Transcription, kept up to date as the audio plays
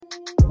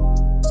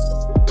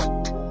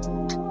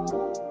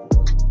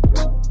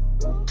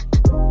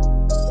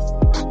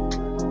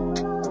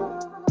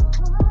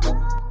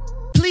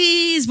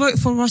vote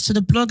for us to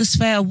the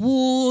Blogosphere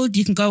Award.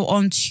 You can go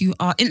on to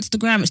our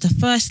Instagram. It's the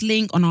first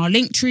link on our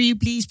link tree.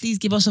 Please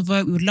give us a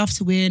vote. We would love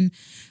to win.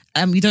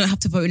 You don't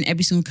have to vote in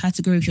every single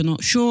category if you're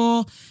not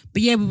sure.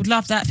 But yeah, we would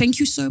love that. Thank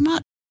you so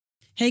much.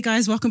 Hey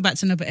guys, welcome back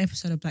to another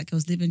episode of Black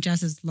Girls Living.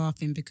 Jazz is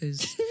laughing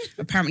because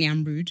apparently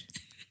I'm rude.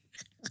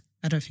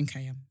 I don't think I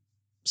am.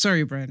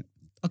 Sorry, Brent.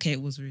 Okay,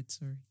 it was rude.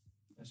 Sorry.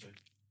 That's right.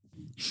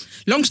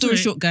 Long story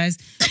short, guys,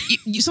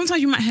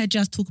 sometimes you might hear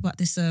Jazz talk about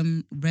this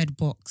red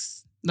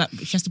box. Like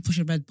she has to push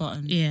a red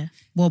button. Yeah.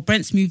 Well,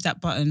 Brent's moved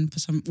that button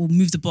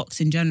moved the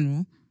box in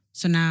general.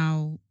 So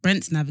now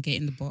Brent's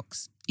navigating the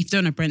box. If you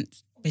don't know,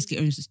 Brent basically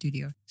owns the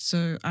studio.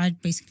 So I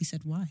basically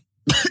said why.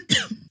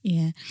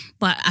 Yeah.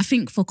 But I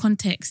think for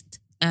context,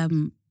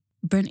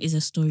 Brent is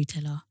a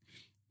storyteller.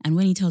 And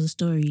when he tells a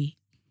story,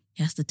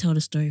 he has to tell the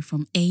story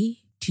from A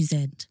to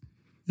Z.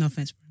 No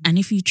offense, Brent. And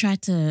if you try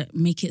to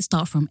make it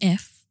start from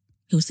F,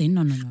 he'll say,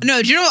 no.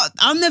 No, do you know what?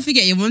 I'll never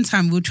forget you one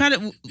time.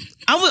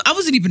 I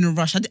wasn't even in a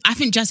rush. I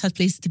think Jazz had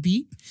places to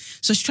be.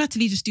 So she tried to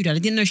leave the studio. I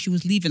didn't know she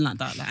was leaving like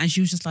that. And she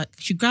was just like,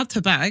 she grabbed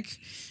her bag,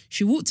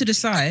 she walked to the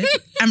side,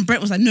 and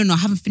Brent was like, no, I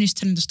haven't finished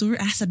telling the story.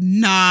 And I said,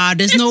 nah,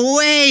 there's no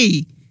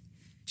way.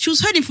 She was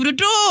heading for the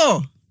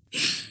door.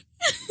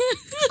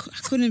 I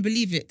couldn't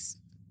believe it.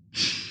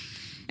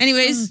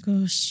 Anyways.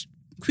 Oh, gosh.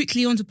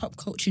 Quickly on to pop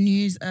culture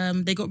news.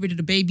 They got rid of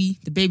the baby.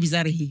 The baby's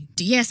out of here.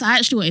 Yes, I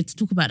actually wanted to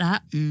talk about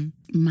that.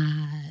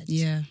 Mad.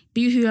 Yeah.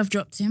 Boohoo have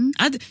dropped him.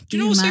 Do you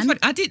know what's so funny?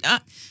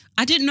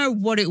 I didn't know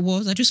what it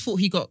was. I just thought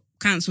he got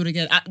cancelled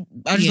again. I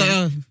was like,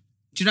 oh.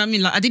 Do you know what I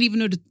mean? Like I didn't even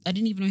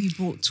know he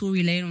brought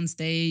Tory Lane on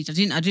stage. I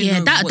didn't know.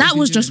 Yeah, that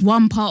was just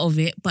one part of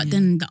it, but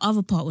then the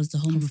other part was the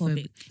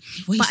homophobic.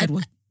 What he said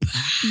was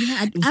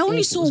yeah, I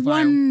only saw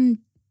one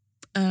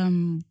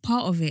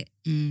part of it.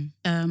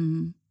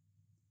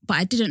 But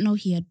I didn't know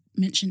he had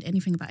mentioned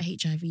anything about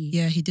HIV.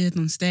 Yeah, he did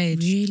on stage.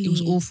 Really? It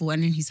was awful.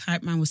 And then his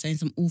hype man was saying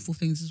some awful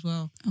things as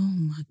well. Oh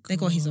my God. They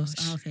got his ass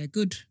out of here.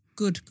 Good.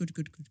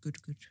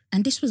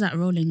 And this was at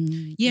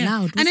Rolling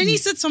Loud, and then he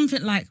it? said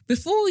something like,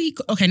 before he...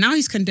 Okay, now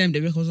he's condemned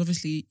it because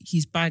obviously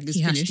his bag is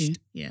finished.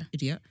 Yeah.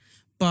 Idiot.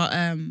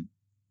 But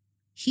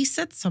he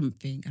said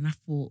something and I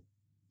thought,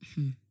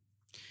 let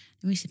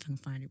me see if I can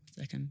find it for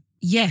a second.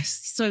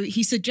 Yes. So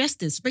he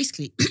suggested, so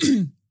basically,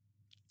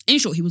 in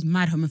short, he was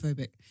mad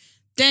homophobic.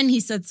 Then he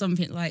said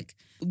something like,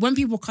 when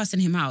people were cussing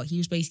him out, he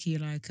was basically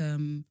like,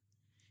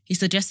 he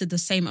suggested the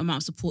same amount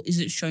of support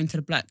isn't shown to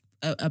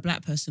a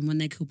black person when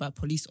they're killed by a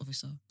police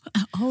officer.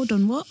 Hold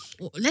on, what?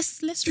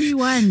 Let's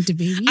rewind,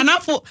 baby. And I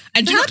thought,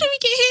 and how did we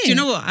get here? Do you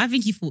know what? I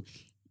think he thought,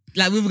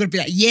 like we were gonna be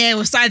like, yeah,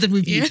 we're sided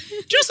with you. Do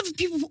you know some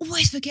people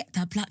always forget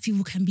that black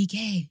people can be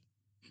gay?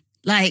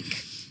 Like,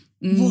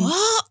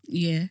 what?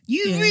 Yeah.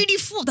 You really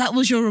thought that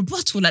was your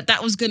rebuttal? Like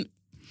that was gonna...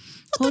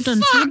 Hold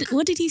on.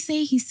 What did he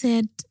say? He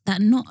said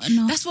that not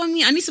enough. That's what I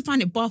mean. I need to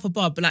find it bar for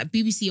bar, but like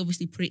BBC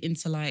obviously put it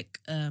into like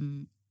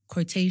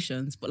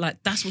quotations, but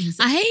like that's what he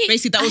said.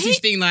 Basically, that was his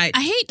thing. Like,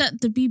 I hate that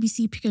the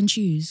BBC pick and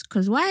choose,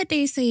 because why are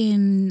they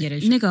saying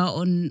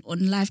nigger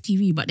on live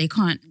TV, but they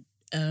can't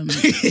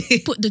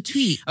put the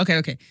tweet?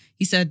 Okay.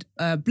 He said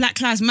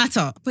Black Lives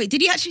Matter. Wait, did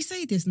he actually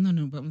say this? No.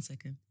 But 1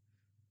 second.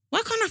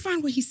 Why can't I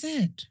find what he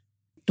said?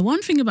 The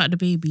one thing about the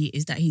baby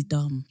is that he's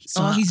dumb.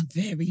 So he's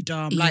very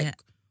dumb. Yeah. Like.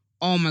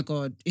 Oh my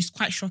God, it's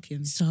quite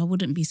shocking. So I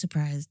wouldn't be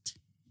surprised.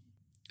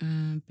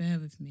 Bear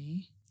with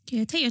me.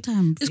 Yeah, take your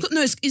time.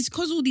 It's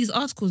because all these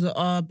articles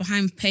are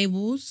behind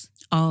paywalls.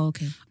 Oh,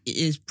 okay. It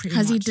is pretty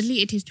Has much. he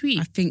deleted his tweet?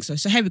 I think so.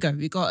 So here we go.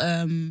 We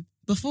got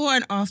before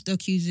and after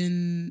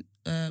accusing,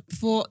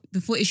 before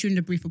issuing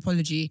the brief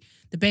apology,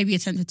 the baby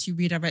attempted to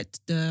redirect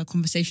the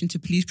conversation to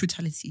police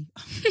brutality.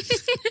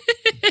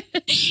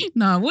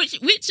 No, which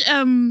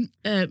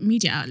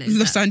media outlet?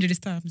 Los Angeles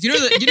Times. You know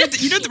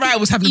the writer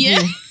was having a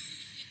ball.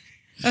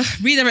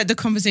 Redirect the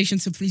conversation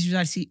to police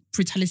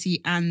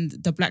brutality and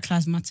the Black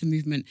Lives Matter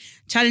movement,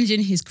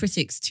 challenging his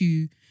critics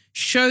to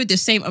show the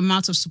same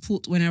amount of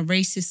support when a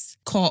racist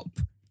cop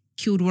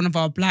killed one of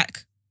our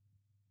black,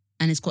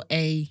 and it's got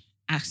a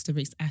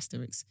asterisk.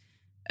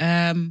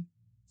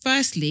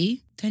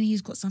 Firstly, then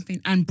he's got something,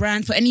 and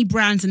for any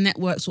brands and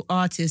networks or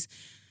artists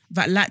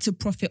that like to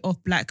profit off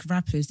black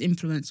rappers'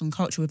 influence on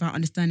culture without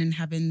understanding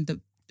having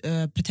the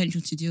potential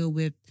to deal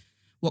with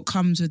what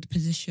comes with the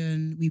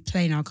position we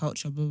play in our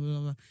culture, blah, blah,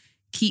 blah.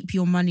 Keep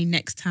your money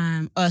next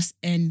time, us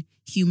and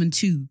human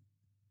too.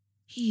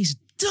 He's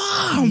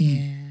dumb.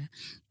 Yeah.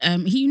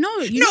 He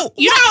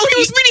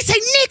was really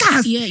saying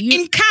niggas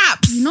in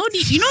caps. You know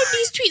these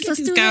tweets are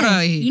still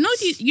there. You know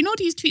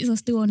these tweets are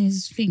still on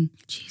his thing.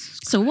 Jesus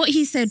Christ. So what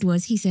he said,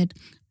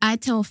 I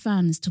tell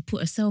fans to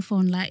put a cell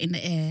phone light in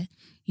the air.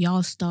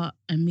 Y'all start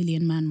a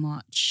million man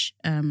march.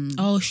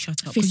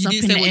 Shut up. Fists You up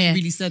didn't in say the what air. you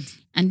really said.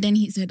 And then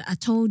he said, I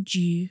told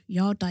you,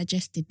 y'all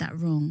digested that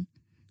wrong.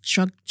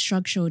 Shrug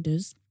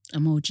shoulders,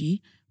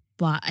 emoji.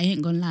 But I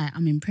ain't gonna lie,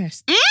 I'm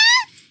impressed.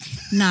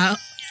 Now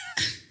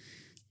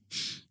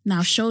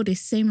show the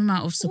same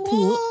amount of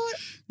support. What?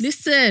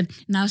 Listen,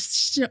 now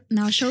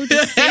show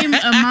the same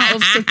amount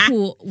of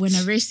support when a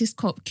racist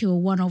cop kill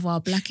one of our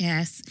black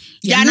ass.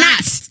 You're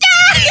nuts.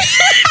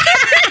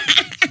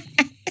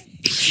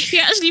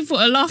 actually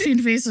put a laughing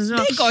face as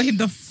well. They got him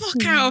the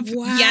fuck out of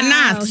Wow,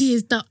 Yanat. he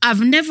is the.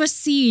 I've never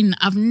seen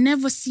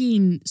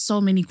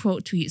so many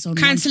quote tweets on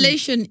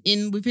Cancellation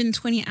within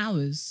 20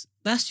 hours.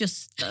 That's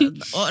just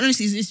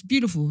honestly, it's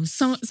beautiful.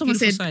 Someone beautiful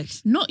said,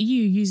 sight. "Not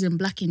you using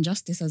black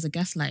injustice as a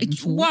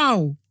gaslighting tool."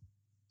 Wow.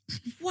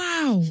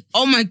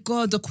 Oh my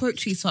God, the quote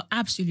tweets are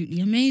absolutely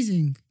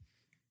amazing.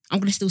 I'm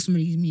gonna steal some of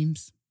these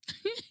memes.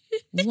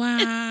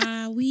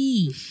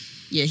 Wowee.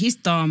 Yeah, he's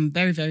dumb.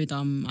 Very, very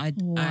dumb.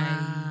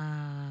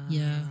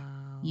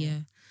 Yeah.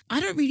 I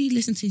don't really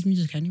listen to his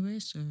music anyway,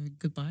 so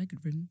goodbye,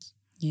 good riddance.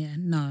 Yeah,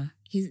 no.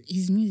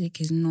 His music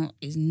is not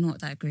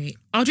that great.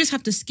 I'll just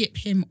have to skip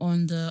him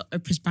on the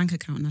Oprah's bank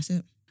account and that's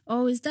it.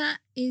 Oh, is that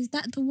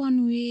the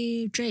one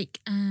with Drake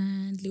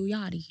and Lil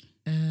Yachty?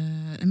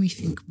 Let me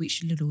think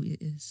which little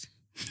it is.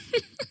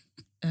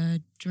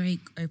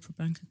 Drake, Oprah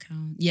bank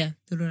account. Yeah,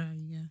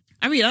 yeah.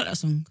 I really like that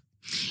song.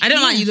 I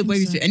don't like You Little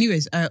Baby too.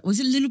 Anyways, was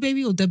it Little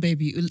Baby or The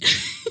Baby?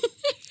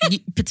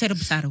 Potato,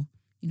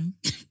 you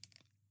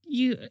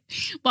know?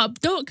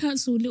 But don't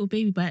cancel Little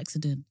Baby by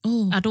accident.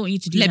 Oh, I don't want you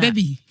to do Le that.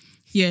 Baby.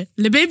 Yeah,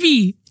 Le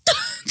Baby.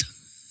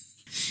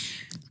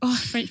 Oh,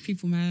 French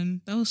people,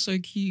 man. That was so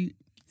cute.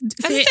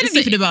 Can you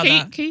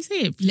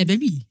say it? Le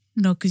Baby.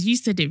 No, because you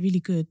said it really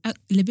good.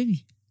 Le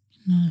Baby.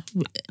 No.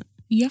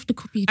 You have to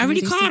copy it. I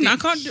really can't. I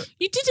can't do it.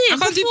 You did it I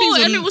can't do before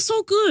things and it was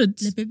so good.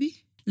 Le Baby.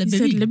 Le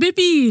Baby. Le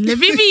Baby. Le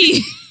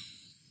Baby.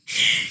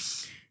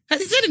 Has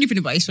he said anything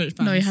about his French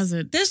fans? No, he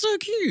hasn't. They're so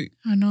cute.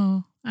 I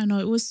know.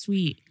 It was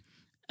sweet.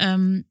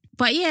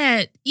 But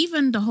yeah,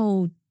 even the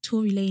whole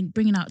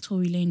bringing out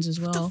Tory Lanez as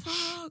well. What the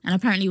fuck? And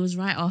apparently it was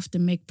right after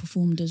Meg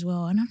performed as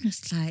well. And I'm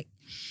just like,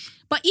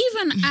 but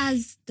even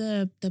as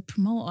the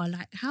promoter,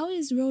 like, how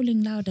is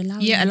Rolling Loud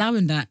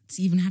allowing that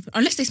to even happen?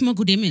 Unless they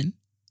smuggled him in.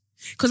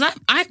 Because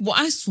what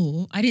I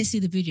saw, I didn't see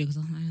the video because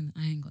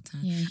I ain't got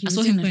time. Yeah, I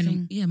saw him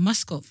going,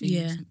 mascot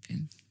thing or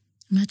something.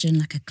 Imagine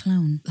like a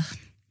clown.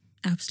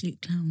 Absolute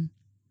clown.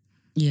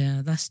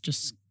 Yeah, that's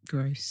just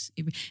gross.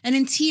 And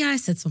then T.I.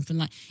 said something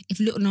like, if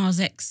Lil Nas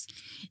X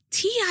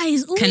T.I.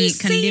 is always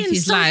can live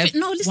his life,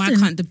 why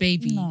can't the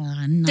baby?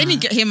 Nah. Then he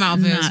get him out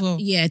of it as well.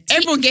 Yeah,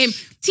 everyone gave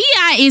him.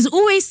 T.I. is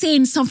always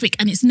saying something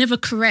and it's never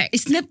correct.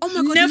 It's never. Oh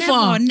my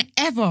God,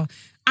 never.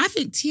 I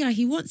think T.I.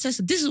 he once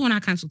said. This is when I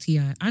cancelled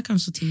T.I. I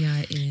cancelled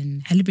T.I.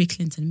 in Hillary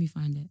Clinton. Let me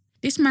find it.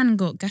 This man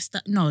got gassed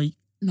up. No.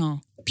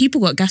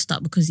 People got gassed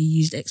up because he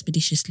used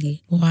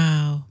Expeditiously.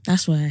 Wow,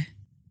 that's why.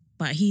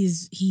 But he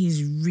is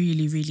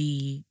really,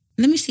 really.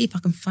 Let me see if I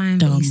can find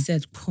dumb. What he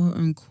said, quote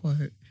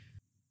unquote.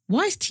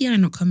 Why is T.I.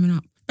 not coming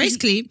up?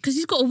 Basically, because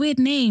he's got a weird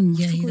name.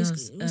 Yeah, he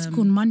does. It's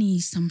called Money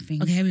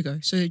something. Okay, here we go.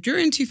 So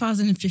during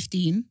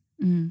 2015,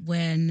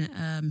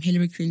 when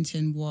Hillary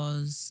Clinton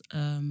was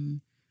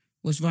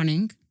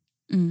running,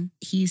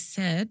 he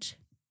said,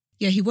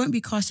 he won't be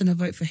casting a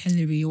vote for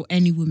Hillary or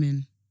any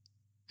woman.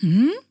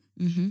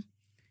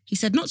 He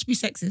said not to be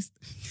sexist,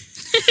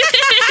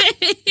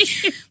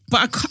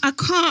 but I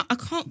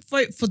can't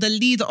vote for the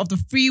leader of the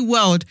free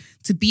world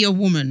to be a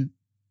woman.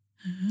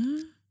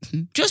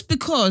 Just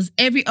because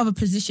every other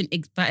position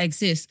that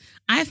exists,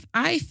 I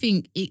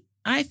think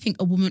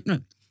a woman. No,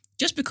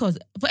 just because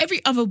for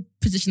every other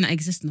position that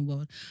exists in the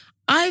world,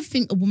 I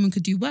think a woman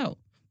could do well.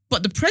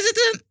 But the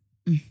president,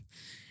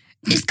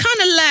 it's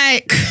kind of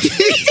like.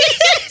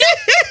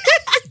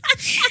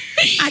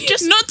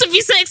 Not to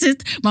be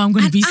sexist, but I'm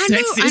going to be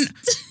sexist.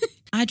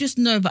 I just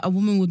know that a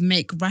woman would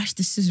make rash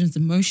decisions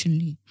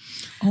emotionally.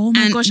 Oh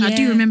my gosh, I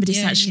do remember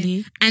this actually.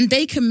 Yeah. And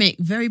they can make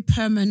very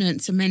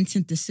permanent,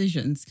 cemented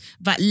decisions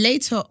that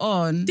later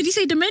on... Did he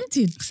say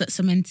demented?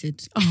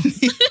 Cemented. Oh.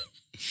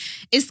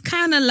 It's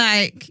kind of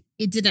like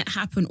it didn't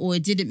happen or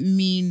it didn't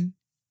mean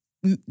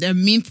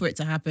for it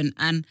to happen.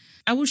 And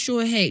I would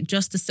sure hate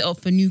just to set up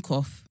for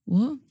Nukoff.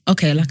 What?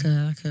 Okay,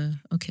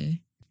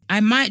 okay. I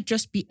might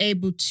just be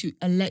able to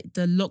elect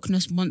the Loch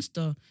Ness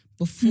Monster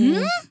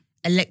before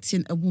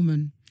electing a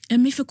woman. A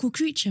mythical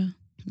creature.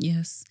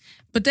 Yes.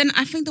 But then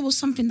I think there was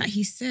something that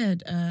he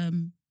said. I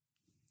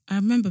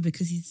remember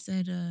because he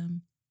said,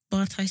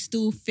 but I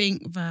still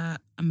think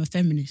that I'm a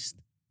feminist.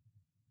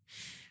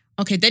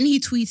 Okay, then he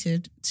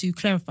tweeted to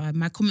clarify,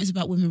 my comments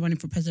about women running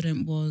for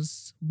president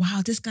was,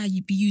 wow, this guy,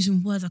 you'd be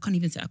using words. I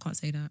can't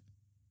say that.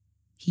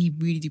 He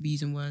really did be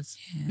using words.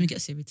 Yeah. Let me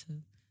get Siri to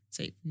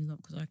say it for you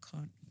because I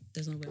can't.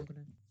 There's no way I'm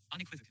going to.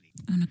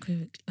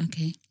 Unequivocally.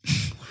 Okay.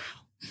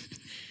 Wow.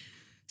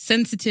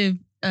 Sensitive,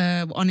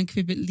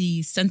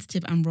 unequivocally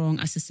sensitive and wrong.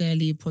 I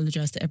sincerely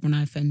apologise to everyone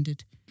I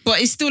offended. But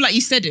it's still like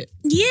you said it.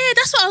 Yeah,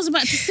 that's what I was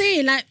about to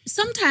say. Like,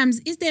 sometimes,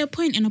 is there a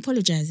point in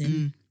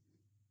apologising?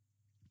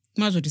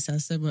 Might as well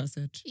just say what I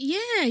said.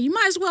 Yeah, you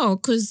might as well,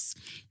 because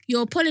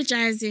you're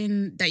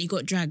apologising that you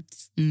got dragged.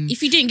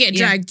 If you didn't get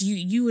dragged,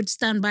 you would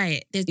stand by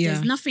it.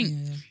 There's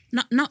nothing.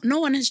 No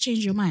one has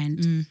changed your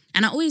mind.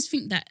 And I always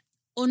think that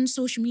on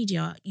social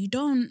media, you're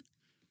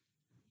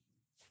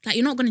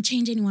not going to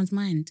change anyone's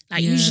mind.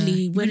 Like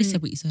usually when... You really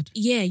said what you said.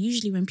 Yeah,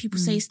 usually when people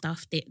say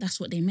stuff, that's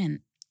what they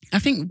meant. I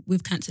think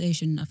with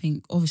cancellation, I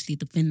think obviously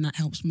the thing that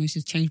helps most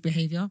is change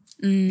behaviour.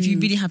 If you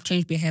really have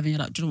changed behaviour, you're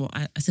like, do you know what?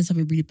 I said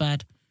something really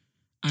bad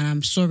and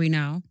I'm sorry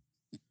now,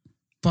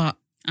 but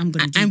I'm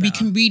going to do and better. we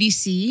can really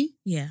see.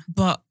 Yeah.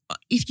 But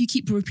if you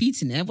keep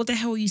repeating it, what the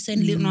hell are you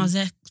saying, Lil Nas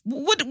X?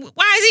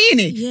 Why is he in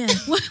it? Yeah.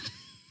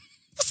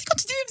 What's he got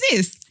to do with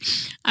this?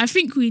 I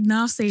think we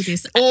now say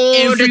this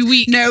every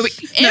week.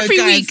 Every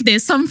guys, week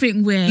there's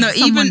something where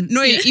even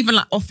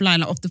like offline,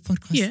 like off the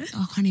podcast. Yeah.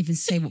 I can't even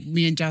say what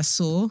me and Jazz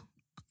saw.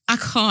 I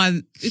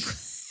can't.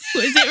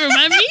 What does it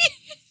remind me?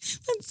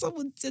 When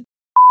someone said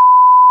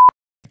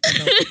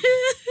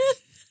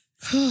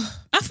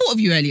I thought of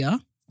you earlier.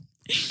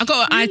 I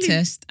got an eye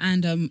test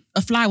and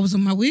a fly was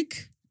on my wig.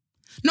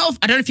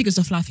 I don't think it was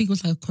a fly. I think it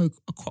was like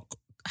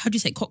how do you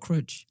say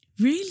cockroach?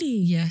 Really?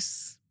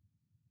 Yes.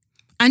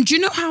 And do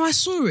you know how I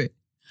saw it?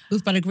 It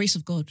was by the grace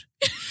of God.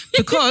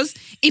 Because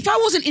if I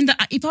wasn't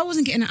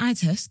getting an eye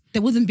test,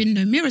 there wouldn't been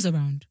no mirrors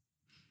around.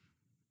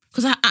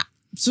 Because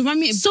so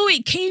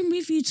it came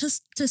with you to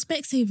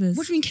Specsavers.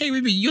 What do you mean came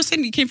with me? You're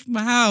saying it came from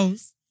my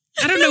house.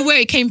 I don't know where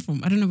it came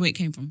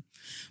from.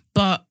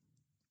 But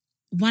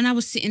when I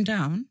was sitting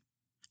down,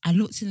 I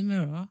looked in the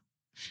mirror.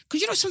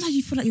 Because you know, sometimes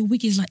you feel like your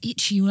wig is like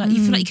itchy or like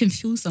you feel like you can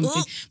feel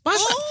something. But I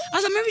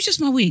was like, maybe it's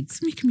just my wig.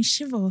 It's making me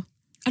shiver.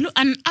 I look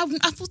and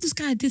I thought this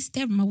guy did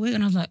stare at my wig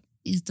and I was like,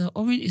 is the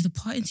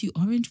part into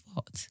orange?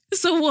 What?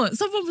 So what?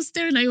 Someone was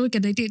staring at your wig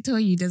and they didn't tell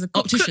you there's a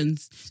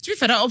opticians. To be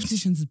fair, that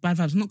opticians is bad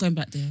vibes. I'm not going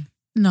back there.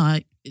 No.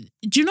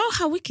 Do you know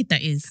how wicked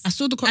that is? I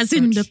saw the cockroach. As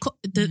in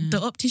the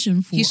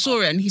optician thought. He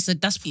saw it and he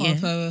said that's part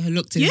of her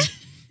look to me.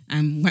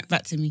 And went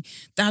back to me.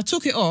 Then I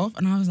took it off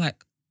and I was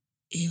like,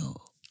 ew.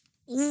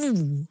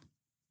 Ooh.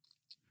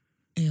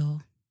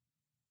 Ew.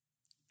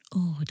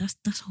 Oh,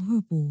 that's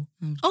horrible.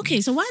 Okay,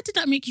 so why did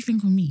that make you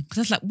think of me? Because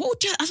I was like,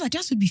 what? I was like,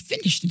 Jazz would be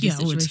finished in this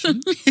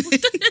situation.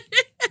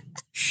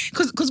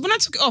 Because when I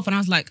took it off and I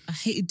was like, I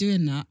hated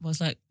doing that. But I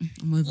was like,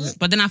 I'm over it.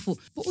 But then I thought,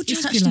 what would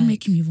Jazz be like?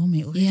 Making me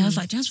vomit already. Yeah, I was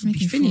like, Jazz would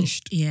be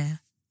finished. Yeah.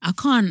 I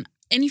can't,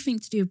 anything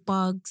to do with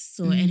bugs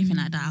or anything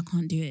like that, I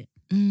can't do it.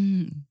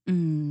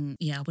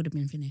 Yeah, I would have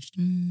been finished.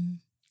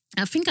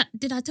 I think,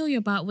 did I tell you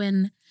about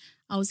when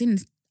I was in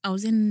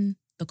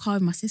the car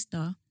with my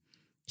sister?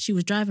 She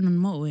was driving on the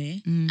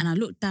motorway and I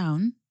looked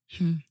down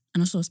and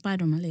I saw a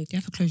spider on my leg. You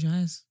have to close your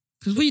eyes.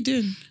 Because what are you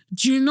doing?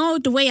 Do you know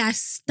the way I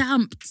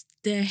stamped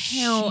the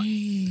hell?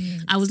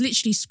 Shit. I was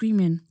literally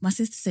screaming. My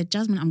sister said,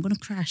 Jasmine, I'm going to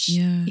crash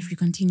if you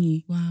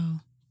continue.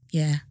 Wow.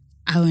 Yeah.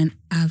 I went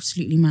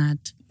absolutely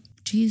mad.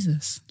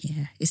 Jesus.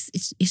 Yeah.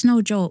 It's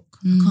no joke.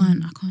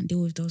 I can't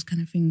deal with those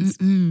kind of things.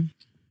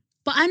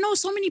 But I know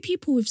so many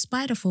people with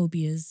spider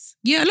phobias.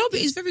 Yeah, a lot of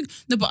it is very...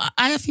 No, but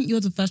I think you're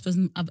the first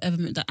person I've ever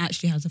met that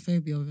actually has a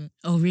phobia of it.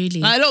 Oh,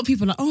 really? Like, a lot of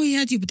people are like, oh, yeah,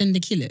 I do, but then they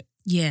kill it.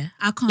 Yeah,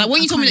 I can't... Like,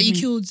 when you told me that you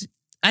killed...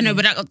 I know,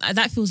 but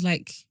that feels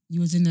like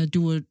you was in a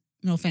duel...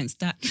 No offence,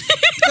 that...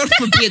 God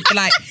forbid, but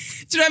like... Do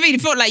you know what I mean?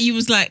 It felt like you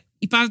was like,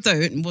 if I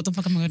don't, what the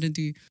fuck am I going to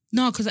do?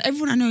 No, because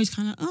everyone I know is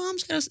kind of, oh, I'm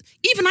scared of...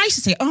 Even I used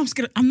to say, oh,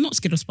 I'm not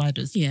scared of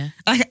spiders. Yeah.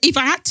 Like, if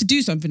I had to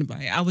do something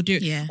about it, I would do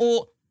it. Yeah.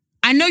 Or...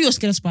 I know you're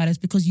scared of spiders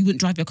because you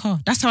wouldn't drive your car.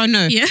 That's how I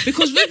know. Yeah.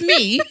 Because with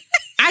me,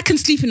 I can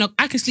see a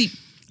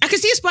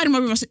spider in my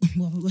room. I say,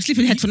 well, we're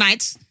sleeping here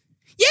tonight.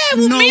 Yeah,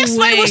 well, me and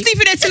spider were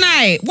sleeping there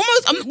tonight.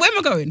 Where am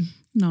I going?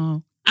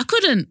 No, I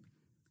couldn't.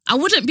 I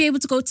wouldn't be able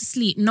to go to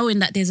sleep knowing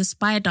that there's a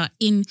spider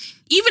even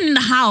in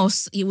the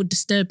house. It would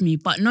disturb me,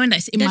 but knowing that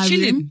it's in my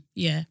room,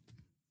 yeah,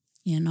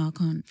 no, I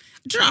can't.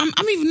 Do you know,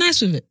 I'm even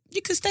nice with it.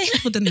 You can stay here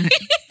for the night.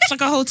 It's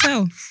like a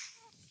hotel.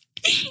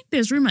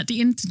 There's room at the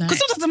inn tonight. Because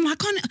sometimes I'm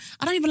like,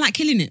 I don't even like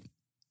killing it.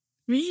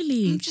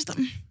 Really? I'm just like,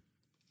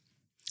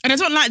 and I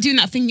don't like doing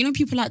that thing. You know,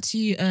 people like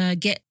to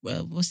get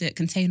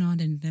container and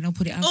then they'll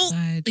put it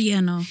outside. Oh,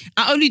 yeah, no.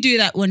 I only do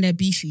that when they're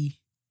beefy.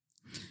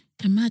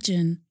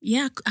 Imagine.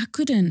 Yeah, I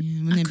couldn't.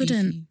 Yeah, I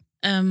couldn't.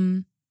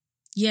 Beefy.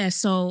 Yeah.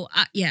 So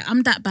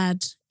I'm that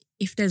bad.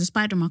 If there's a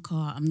spider in my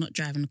car, I'm not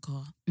driving the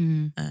car.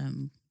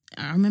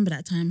 I remember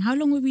that time. How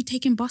long were we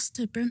taking bus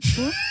to Brent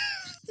for?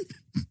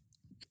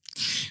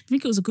 I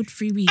think it was a good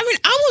 3 weeks. I mean,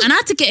 and I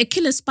had to get a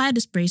killer spider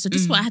spray. So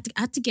this is what I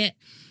had to get.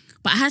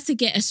 But I had to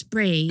get a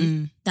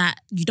spray that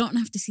you don't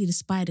have to see the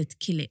spider to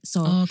kill it.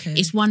 So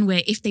it's one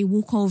where if they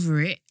walk over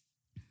it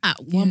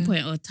at one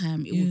point or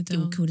time, it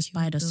will kill the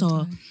spider.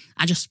 So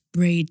I just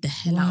sprayed the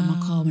hell out of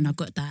my car when I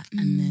got that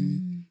and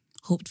then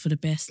hoped for the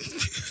best.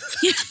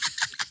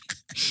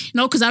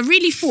 No, because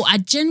I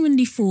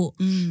genuinely thought,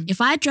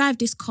 if I drive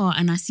this car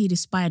and I see the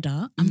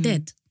spider, I'm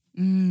dead.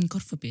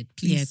 God forbid,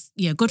 please.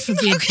 Yeah, God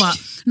forbid.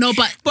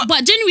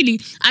 but genuinely,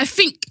 I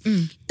think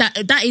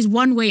that is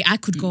one way I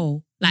could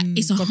go. Like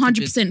it's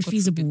 100%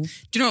 feasible.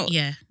 Do you know?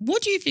 Yeah.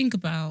 What do you think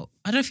about?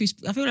 I don't know if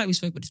I feel like we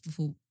spoke about this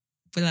before,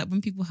 but like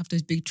when people have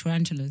those big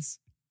tarantulas.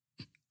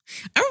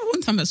 I remember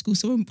one time at school,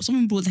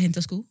 someone brought that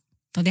into school.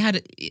 Like they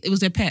had it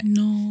was their pet.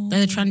 No, they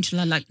had a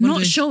tarantula. Like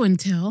not show and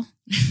tell.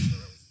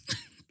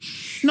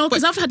 No,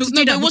 because I've had to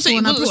do that before.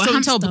 It wasn't show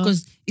and tell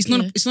because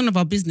it's none of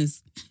our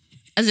business.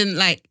 As in,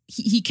 like,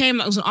 he came,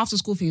 like, it was an after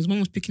school thing. His mom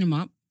was picking him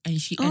up. And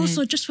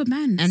so just for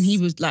men. And he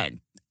was like,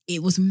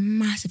 it was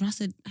massive. And I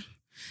said,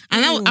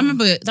 and I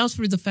remember that was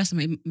probably the first time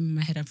in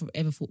my head I've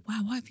ever thought,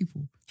 wow, white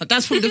people. Like,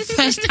 that's probably the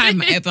first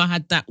time I ever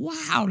had that.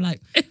 Wow,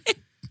 like I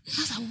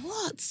was like,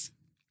 what?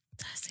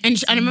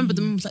 And I remember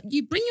the mum was like,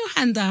 you bring your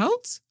hand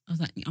out. I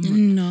was like, I'm not.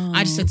 No.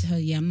 I just said to her,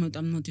 yeah, I'm not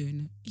doing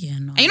it. Yeah,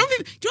 no. And you know, do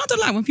you know what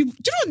I like when people?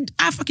 Do you know what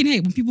I fucking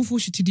hate when people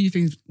force you to do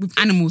things with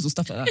animals or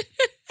stuff like that?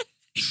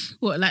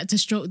 What, like to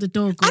stroke the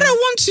dog? Or... I don't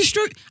want to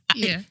stroke.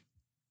 Yeah.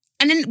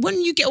 And then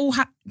when you get all,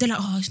 they're like,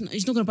 oh,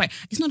 it's not gonna bite.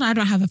 It's not that I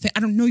don't have a fit.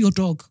 I don't know your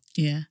dog.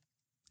 Yeah.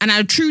 And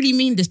I truly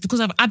mean this because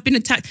I've been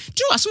attacked.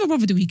 Do you know what? I saw my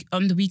brother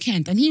on the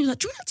weekend, and he was like,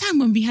 do you remember that time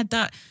when we had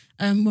that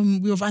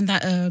when we were around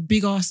that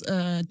big ass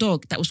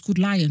dog that was called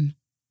Lion?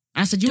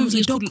 And I said, there was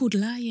a dog called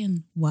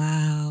Lion.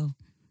 Wow.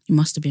 It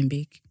must have been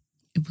big.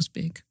 It was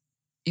big.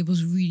 It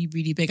was really,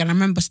 really big. And I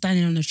remember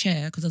standing on a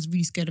chair because I was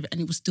really scared of it. And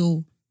it was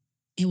still.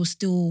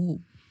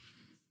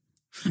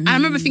 I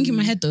remember thinking in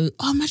my head though,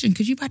 oh, imagine,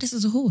 could you buy this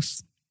as a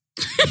horse?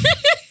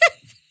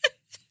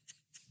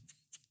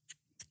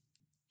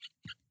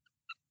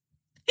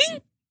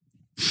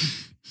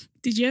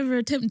 Did you ever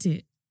attempt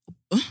it?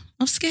 I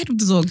was scared of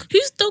the dog.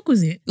 Whose dog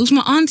was it? It was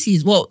my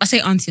auntie's. Well, I say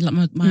auntie,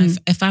 like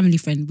a family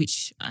friend,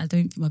 which I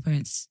don't think my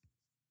parents...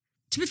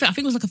 To be fair, I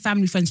think it was like a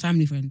family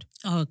friend.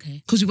 Oh,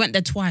 okay. Because we went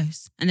there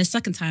twice. And the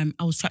second time,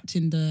 I was trapped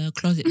in the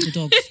closet with the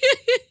dogs.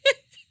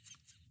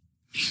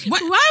 Why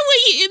were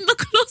you in the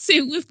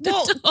closet with the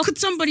dogs? Could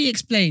somebody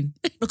explain?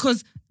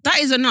 Because that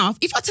is enough.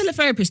 If I tell a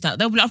therapist that,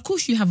 they'll be like, of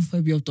course you have a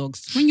phobia of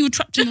dogs. When you were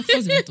trapped in the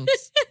closet with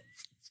dogs.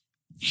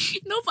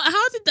 No, but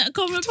how did that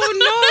come about? I don't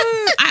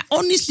know. I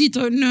honestly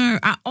don't know.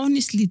 I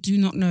honestly do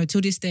not know till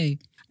this day.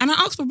 And I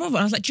asked my brother,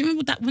 I was like, do you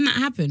remember that when that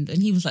happened?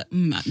 And he was like,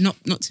 not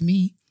to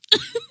me.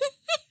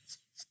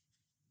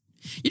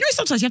 You know,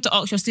 sometimes you have to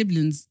ask your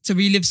siblings to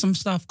relive some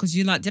stuff because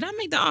you're like, did I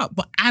make that up?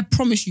 But I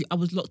promise you, I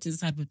was locked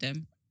inside with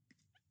them.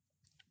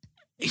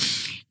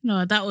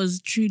 No, that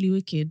was truly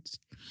wicked.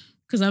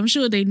 Because I'm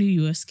sure they knew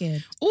you were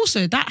scared.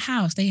 Also, that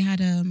house, they had,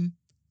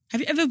 have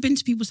you ever been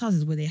to people's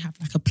houses where they have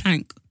like a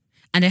plank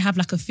and they have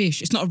like a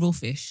fish? It's not a real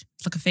fish.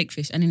 It's like a fake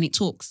fish. And then it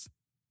talks.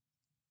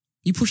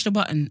 You push the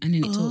button and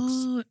then it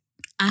talks.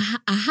 I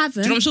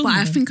haven't, but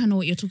I think I know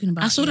what you're talking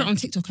about. I saw that on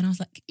TikTok and I was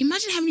like,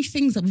 imagine how many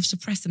things that we've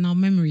suppressed in our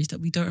memories that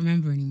we don't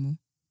remember anymore.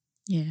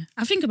 Yeah.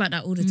 I think about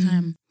that all the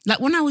time. Like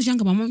when I was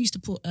younger, my mom used to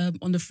put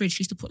on the fridge,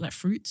 she used to put like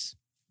fruits.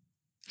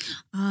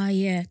 Ah,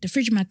 yeah. The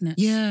fridge magnet.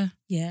 Yeah.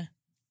 Yeah.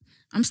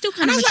 I'm still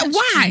kind of attached. And I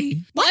was like,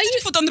 why? Why did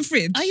you put on the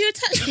fridge? Are you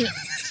attached to it?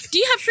 Do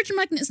you have fridge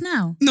magnets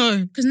now? No.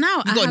 Because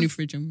now I got a new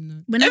fridge.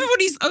 No.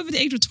 Everybody's over the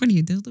age of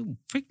 20. There's no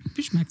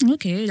fridge magnet.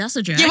 Okay, that's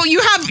a drag. Yeah, but you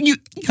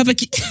have a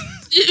key.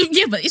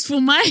 Yeah, but it's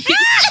for my...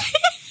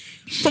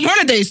 From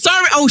holiday.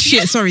 Sorry. Oh,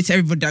 shit. Sorry to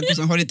everybody that goes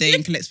on holiday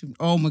and collects food.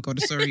 Oh, my God.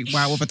 Sorry.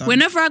 Wow, what have I done?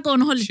 Whenever I go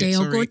on holiday,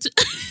 I'll go to...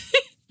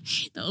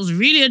 That was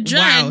really a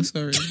drag. Wow,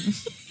 sorry.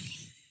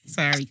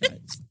 Sorry,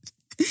 guys.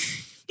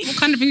 What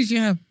kind of things do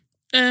you have?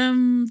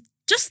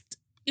 Just...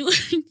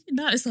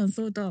 Now it sounds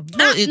so dumb.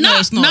 No,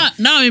 it's not.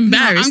 Now I'm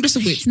embarrassed. No, I'm just a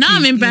witch. Now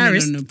I'm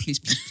embarrassed. No, please.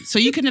 So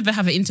you can never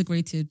have an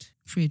integrated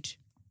fridge?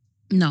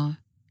 No.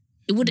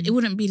 It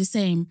wouldn't be the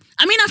same.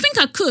 I mean, I think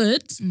I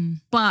could,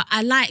 but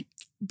I like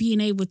being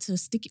able to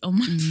stick it on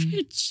my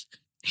fridge.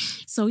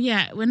 So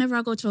yeah, whenever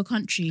I go to a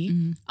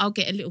country, I'll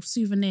get a little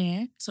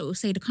souvenir. So it will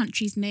say the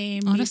country's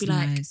name, maybe that's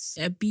like nice.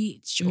 A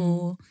beach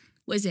or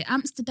what is it?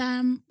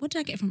 Amsterdam. What did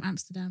I get from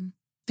Amsterdam?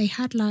 They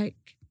had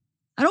like,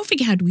 I don't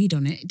think it had weed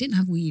on it. It didn't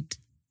have weed.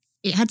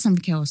 It had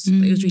something else,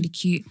 but it was really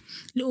cute.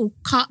 Little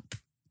cup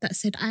that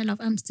said, I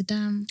love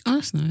Amsterdam. Oh,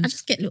 that's nice. I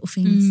just get little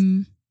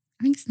things.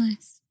 I think it's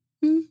nice.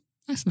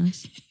 That's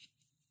nice.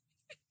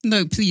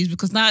 No, please,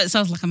 because now it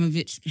sounds like I'm a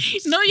bitch.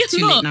 No, you're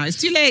too not. Late now.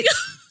 It's too late.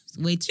 It's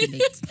way too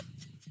late.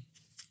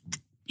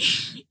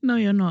 No,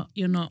 you're not.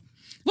 You're not.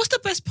 What's the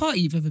best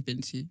party you've ever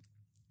been to?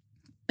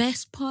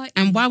 Best party?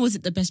 And why was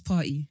it the best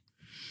party?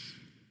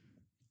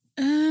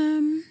 Do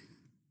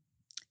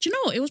you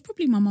know what? It was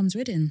probably my mum's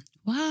wedding.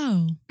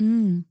 Wow.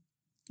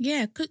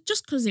 Yeah,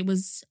 just because it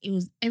was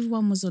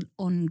everyone was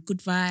on good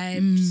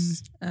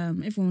vibes.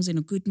 Everyone was in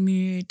a good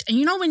mood, and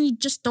you know when you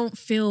just don't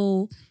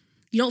feel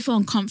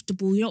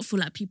uncomfortable, you don't feel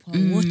like people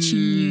are watching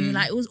you.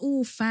 Like it was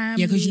all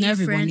family. Yeah, because you know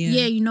everyone.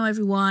 Yeah, you know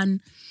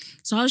everyone.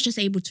 So I was just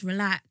able to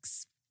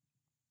relax.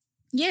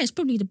 Yeah, it's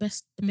probably the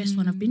best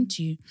one I've been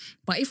to.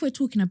 But if we're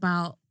talking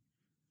about,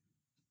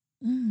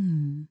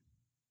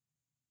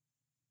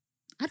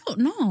 I don't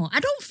know. I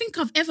don't think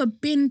I've ever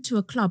been to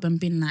a club and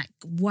been like,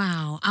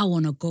 wow, I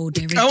want to go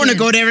there again. I want to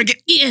go there again.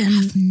 Yeah.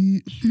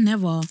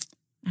 Never.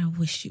 I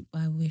wish.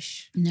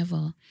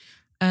 Never.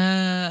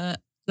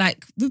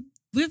 Like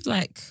with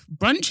like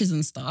brunches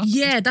and stuff.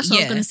 Yeah, that's what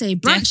I was going to say.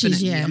 Brunches,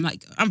 definitely. yeah. I'm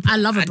like, I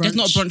love a brunch. There's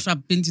not a brunch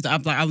I've been to that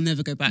I'm like, I'll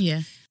never go back. Yeah.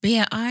 But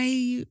yeah,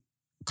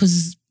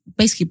 because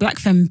basically Black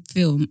Femme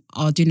Film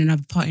are doing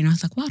another party and I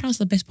was like, wow, that was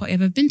the best party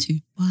I've ever been to.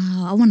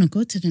 Wow, I want to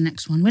go to the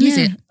next one. When is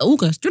it?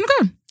 August. Do you want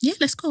to go? Yeah,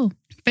 let's go.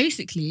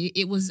 Basically,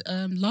 it was it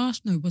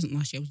wasn't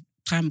last year. It was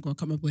time ago. I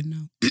can't remember when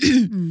now.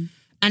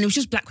 And it was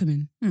just Black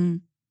women.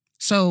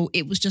 So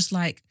it was just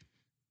like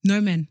No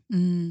men.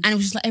 And it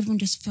was just like everyone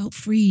just felt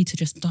free to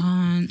just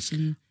dance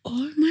and.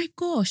 Oh my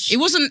gosh! It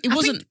wasn't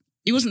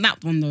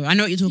that one though. I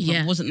know what you're talking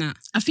about. It wasn't that.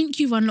 I think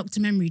you've unlocked a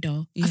memory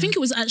though. Yeah. I think it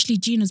was actually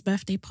Gina's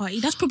birthday party.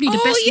 That's probably the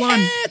best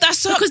one. That's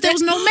so, because there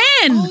was no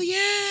men. Oh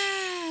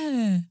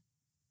yeah.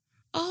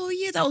 Oh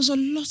yeah, that was a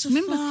lot of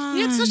fun.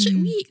 We had such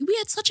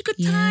a good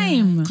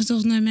time because there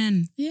was no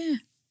men. Yeah,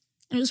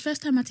 and it was the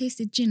first time I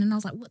tasted gin, and I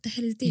was like, "What the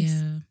hell is this?"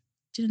 Yeah,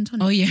 gin and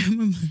tonic. Oh yeah, I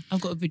remember.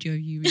 I've got a video of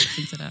you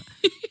reacting to that.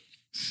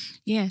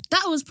 Yeah,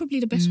 that was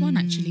probably the best one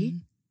actually,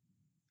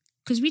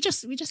 because we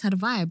just had a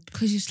vibe.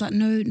 Because it's like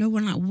no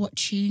one like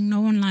watching,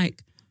 no one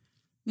like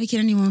making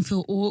anyone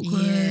feel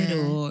awkward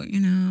or you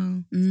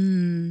know.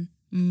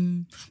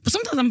 But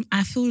sometimes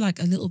I feel like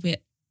a little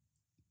bit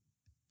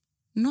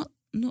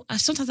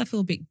sometimes I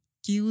feel a bit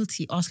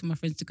guilty asking my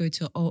friends to go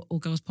to an all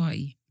girls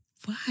party.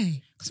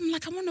 Why? Because I'm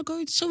like, I want to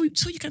go so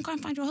you can go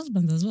and find your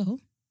husband as well.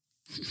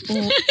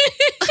 Or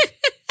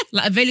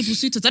like available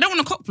suitors. I don't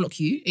want to cock block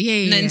you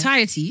in the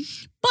entirety.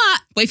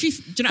 But if you, do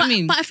you know what I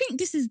mean? But I think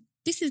this is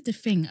the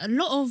thing. A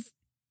lot of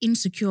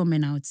insecure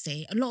men, I would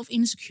say, a lot of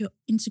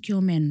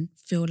insecure men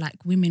feel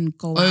like women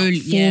go out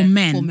for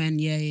men. For men,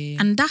 yeah.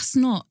 And that's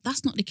not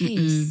the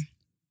case.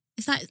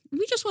 It's like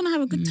we just want to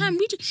have a good time.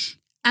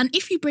 And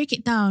if you break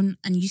it down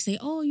and you say,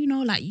 oh, you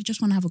know, like you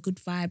just want to have a good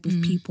vibe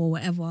with people,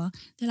 whatever,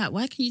 they're like,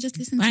 why can't you just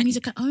listen to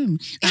music at home?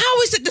 Like,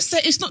 how is it the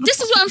same? It's not.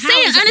 This is what I'm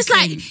saying, and it's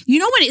like, you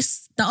know, when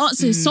it's the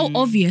answer is so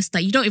obvious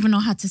that you don't even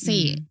know how to say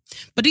it.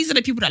 But these are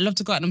the people that love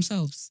to go out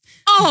themselves.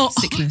 Oh,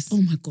 sickness.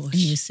 Oh my gosh.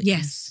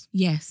 Yes.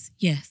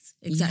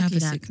 Exactly. You have a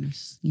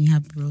sickness. You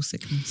have a real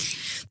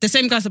sickness. The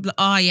same guys are like,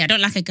 oh yeah, I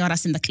don't like a girl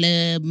that's in the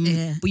club.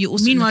 Yeah. But you're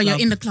also meanwhile you're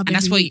in the club, and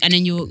that's why. And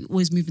then you're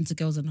always moving to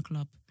girls in the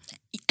club.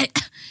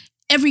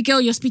 Every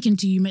girl you're speaking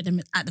to, you met them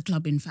at the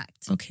club, in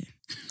fact. Okay.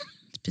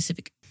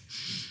 Specific.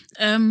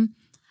 I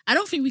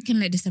don't think we can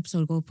let this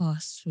episode go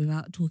past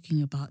without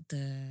talking about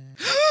the...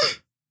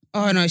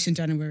 Oh, no, it's in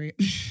January.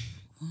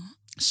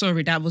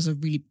 Sorry, that was a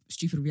really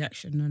stupid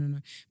reaction. No.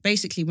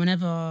 Basically,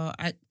 whenever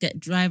I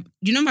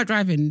you know my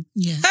driving?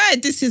 Yeah.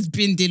 This has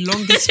been the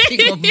longest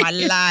thing of my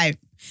life.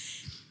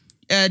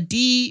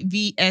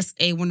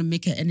 DVSA want to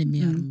make an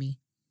enemy out of me.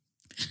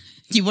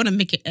 You want to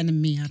make an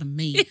enemy out of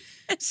me.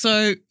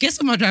 So, guess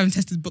what my driving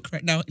test is booked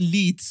right now? In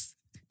Leeds.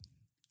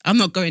 I'm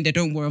not going there,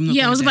 don't worry. I'm not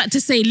going I was there. about to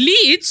say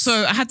Leeds.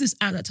 So, I had this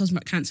app that tells me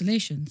about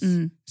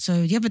cancellations.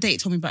 So, the other day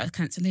it told me about a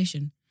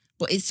cancellation.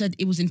 But it said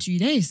it was in 2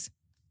 days.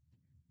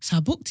 So,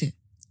 I booked it.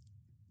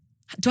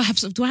 Do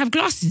I have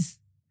glasses?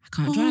 I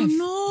can't drive.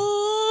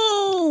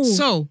 Oh, no.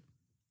 So,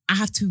 I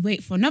have to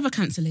wait for another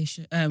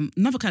cancellation.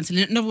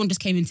 Another one just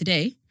came in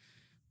today.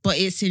 But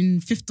it's in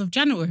 5th of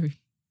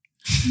January.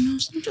 No,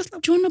 so I'm just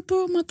like, do you want to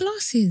borrow my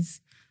glasses?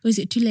 Or is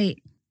it too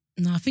late?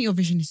 No, I think your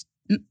vision is...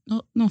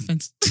 No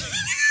offense. What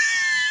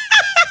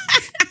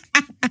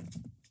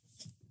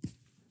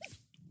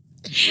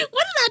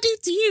did I do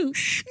to you?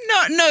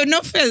 No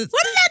offense.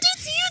 What did I do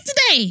to you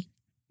today?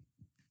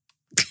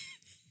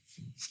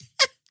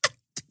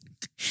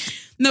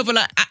 No, but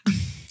like...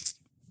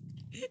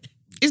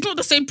 it's not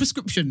the same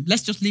prescription.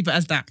 Let's just leave it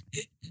as that.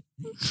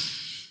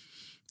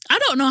 I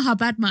don't know how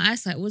bad my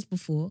eyesight was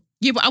before.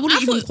 Yeah, but I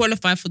wouldn't even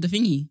qualify for the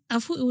thingy. I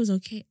thought it was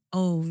okay.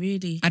 Oh,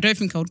 really? I don't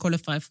think I would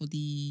qualify for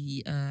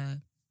the,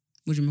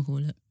 what do you call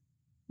it?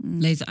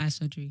 Laser eye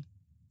surgery.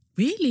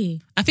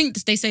 Really? I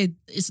think they say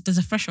there's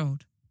a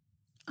threshold.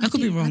 I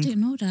could be wrong. I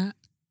didn't know that.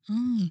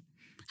 Oh.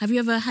 Have you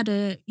ever had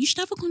you should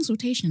have a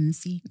consultation and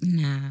see.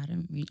 Nah, I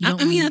don't really.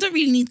 I don't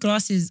really need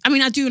glasses. I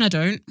mean, I do and I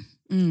don't.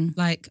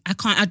 Like,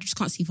 I just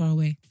can't see far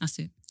away. That's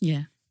it.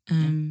 Yeah.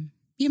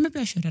 Yeah, maybe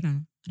I should. I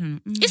don't know.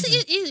 It's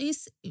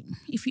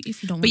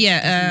if you don't. But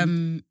yeah,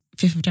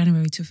 5th of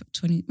January to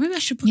 20. Maybe I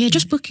should book it. Yeah,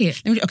 just book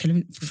it. Let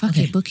me fuck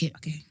it. Book it.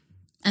 Okay.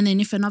 And then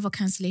if another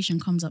cancellation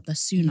comes up, that's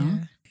sooner.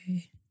 Yeah.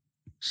 Okay.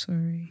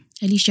 Sorry.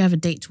 At least you have a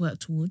date to work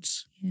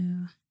towards.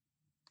 Yeah.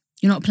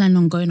 You're not planning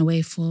on going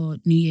away for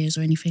New Year's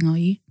or anything, are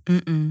you?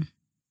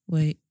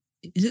 Wait,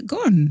 is it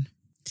gone?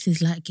 This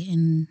is like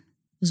getting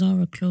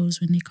Zara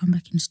clothes when they come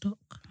back in stock.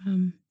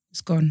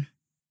 It's gone.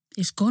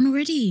 It's gone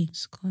already.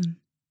 It's gone.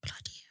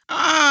 Bloody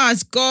hell.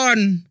 It's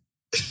gone.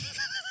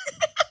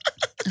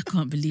 I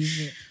can't believe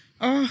it.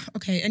 Oh,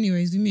 okay.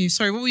 Anyways, we move.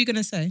 Sorry, what were you going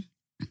to say?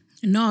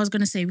 No, I was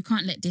going to say we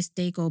can't let this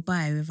day go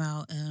by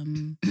without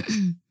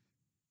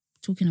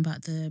talking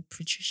about the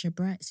Patricia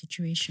Bright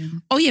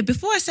situation. Oh yeah,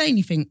 before I say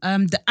anything,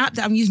 the app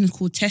that I'm using is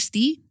called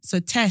Testy. So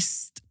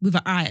test with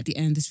an I at the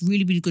end. It's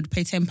really, really good.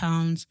 Pay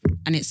 £10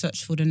 and it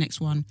search for the next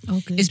one.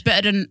 Oh, good. It's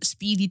better than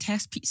Speedy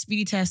Test.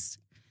 Speedy Test,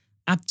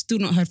 I've still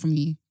not heard from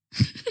you.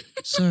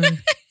 So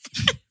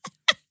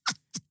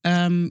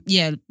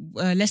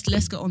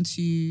let's get on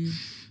to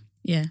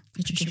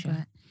Patricia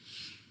Bright.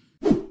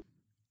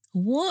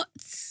 What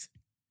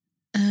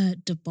a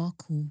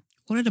debacle.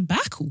 What a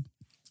debacle.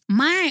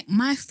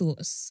 My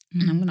thoughts,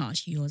 and I'm going to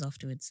ask you yours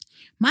afterwards.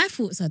 My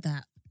thoughts are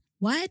that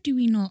why do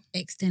we not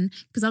extend?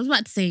 Because I was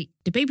about to say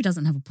the baby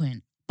doesn't have a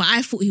point, but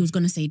I thought he was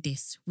going to say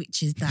this,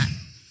 which is that,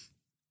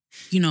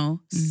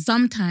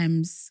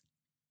 sometimes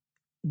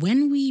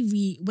when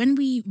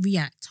we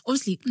react,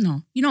 obviously,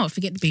 no, you know what?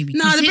 Forget the baby.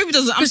 No, the baby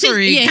doesn't. I'm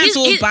sorry.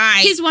 Cancelled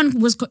by his one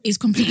is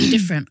completely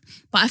different.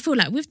 But I feel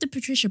like with the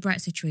Patricia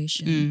Bright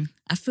situation,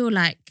 I feel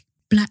like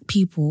black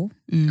people,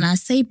 and I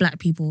say black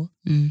people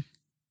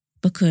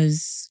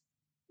because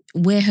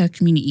we're her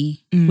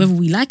community, whether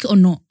we like it or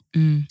not.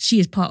 She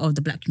is part of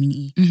the black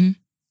community.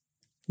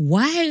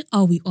 Why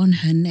are we on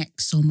her neck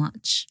so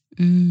much?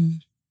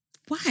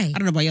 Why? I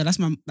don't know about you.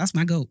 That's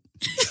my goat.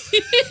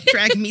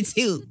 Drag me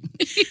too.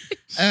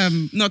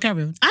 No,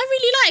 carry on. I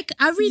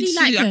really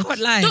like her. I can't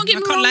lie. Don't get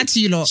me wrong. I can't lie to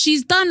you lot.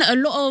 She's done a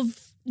lot of,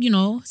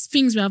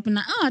 things where I've been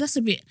like, oh, that's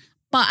a bit.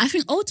 But I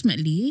think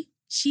ultimately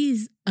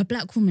she's a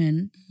black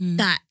woman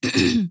that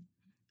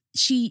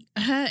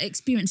her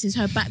experiences,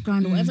 her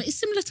background or whatever is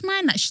similar to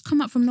mine. Like she's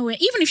come up from nowhere.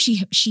 Even if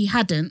she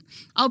hadn't,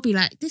 I'll be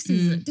like, this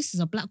is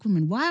a black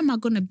woman. Why am I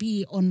gonna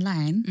be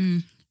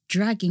online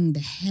dragging the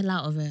hell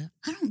out of her?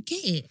 I don't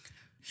get it.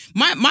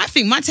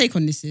 My take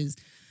on this is,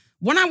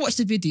 when I watched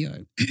the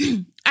video,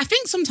 I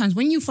think sometimes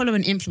when you follow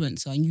an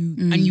influencer and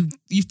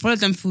you follow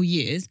them for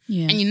years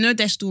and you know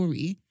their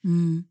story,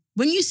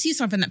 when you see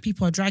something that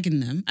people are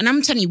dragging them, and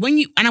I'm telling you,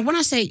 when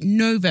I say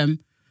know them,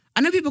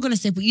 I know people are going to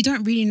say, but you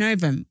don't really know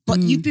them. But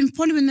you've been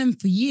following them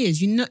for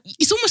years. You know,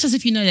 it's almost as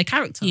if you know their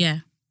character. Yeah.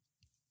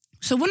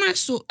 So when I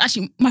saw,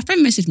 actually, my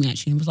friend messaged me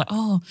and was like,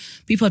 oh,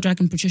 people are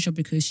dragging Patricia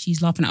because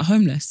she's laughing at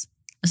homeless.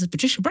 I said,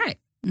 Patricia Bright?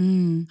 I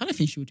don't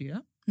think she would do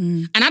that.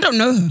 And I don't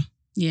know her.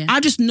 Yeah. I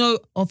just know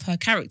of her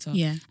character.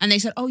 Yeah. And they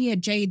said, oh yeah,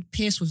 Jade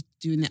Pierce was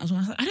doing that. I was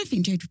like, I don't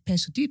think Jade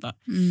Pierce would do that.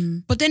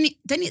 But then it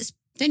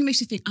makes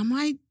you think,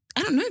 I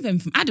don't know them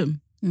from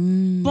Adam.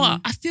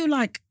 But I feel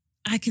like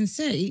I can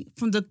say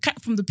from the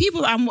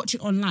people that I'm watching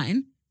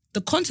online,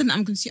 the content that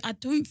I'm going to see, I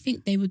don't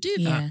think they would do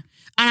that. And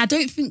I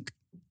don't think,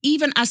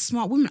 even as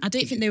smart women, I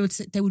don't think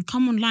they would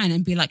come online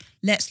and be like,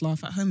 let's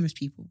laugh at homeless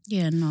people.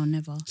 Yeah, no,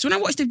 never. So when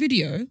I watched the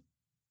video,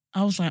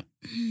 I was like,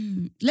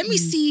 let me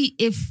see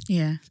if...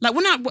 Yeah. Like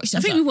when I watched it,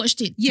 I think we watched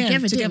it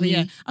together, didn't we?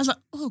 Yeah. I was like,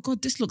 oh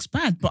God, this looks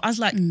bad. But I was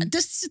like,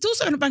 this is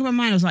also in the back of my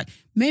mind, I was like,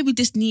 maybe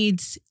this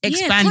needs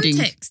expanding.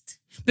 Yeah, context.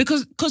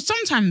 Because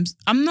sometimes,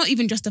 I'm not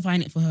even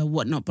justifying it for her or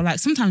whatnot, but like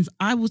sometimes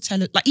I will tell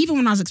her, like even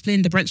when I was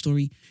explaining the Brent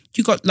story,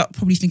 you got like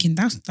probably thinking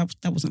that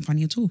wasn't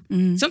funny at all.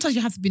 Sometimes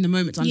you have to be in the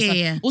moment to understand.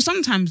 Yeah. Or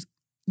sometimes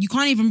you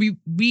can't even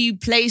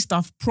replay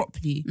stuff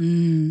properly.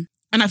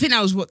 And I think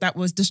that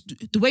was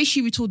the way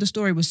she retold the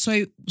story was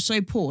so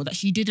poor that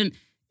she didn't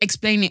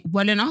explain it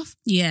well enough.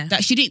 Yeah.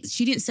 That she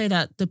didn't say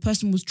that the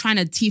person was trying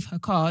to thief her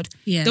card.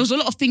 Yeah. There was a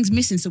lot of things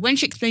missing. So when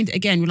she explained it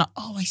again, we're like,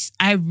 oh,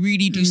 I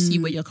really do see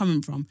where you're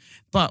coming from.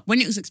 But when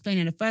it was explained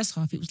in the first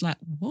half, it was like,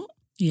 what?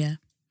 Yeah.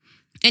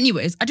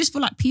 Anyways, I just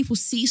feel like people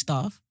see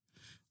stuff.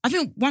 I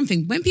think one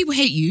thing, when people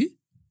hate you,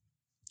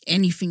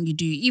 anything you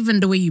do, even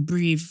the way you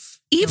breathe.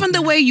 Even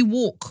the way you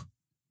walk.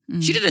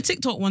 She did a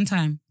TikTok one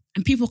time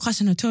and people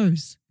cussing her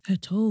toes. Her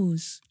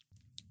toes.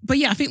 But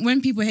yeah, I think when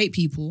people hate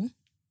people,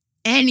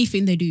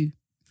 anything they do.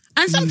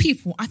 And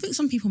I think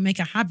some people make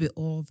a habit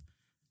of,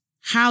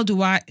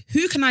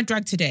 who can I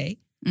drag today?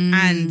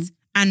 And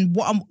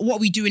what are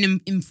we doing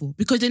in for?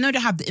 Because they know they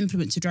have the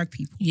influence to drag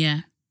people.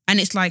 Yeah. And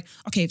it's like,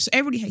 okay, so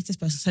everybody hates this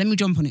person, so let me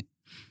jump on it.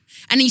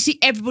 And then you see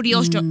everybody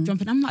else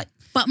jumping. I'm like...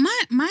 But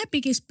my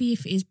biggest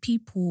beef is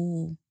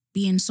people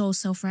being so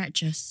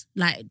self-righteous,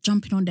 like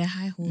jumping on their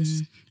high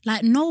horse.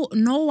 Like no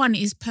one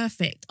is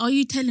perfect. Are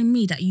you telling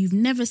me that you've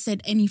never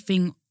said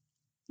anything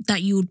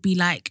that you would be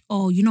like,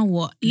 oh, you know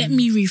what? Let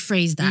me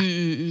rephrase that.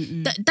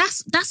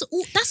 That's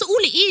all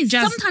it is.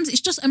 Sometimes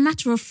it's just a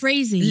matter of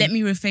phrasing. Let me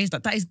rephrase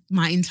that. That is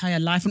my entire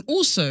life. And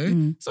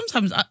also,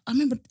 sometimes I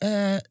remember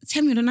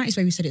Tell Me on the 90s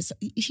where we said it.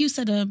 He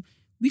said,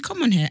 we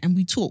come on here and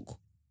we talk.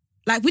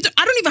 Like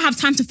I don't even have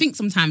time to think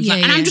sometimes.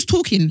 And I'm just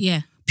talking.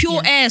 Yeah.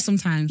 Pure air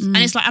sometimes. And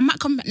it's like, I might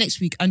come back next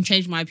week and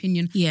change my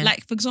opinion. Yeah.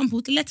 Like, for example,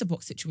 the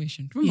letterbox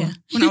situation. Remember?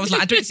 When I was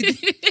like, I don't see...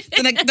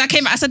 Then that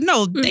came out, I said,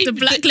 no. The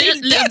black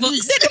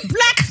letterbox.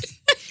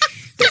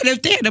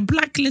 They had a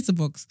black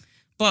letterbox.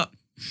 But,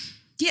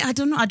 yeah, I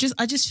don't know. I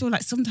just feel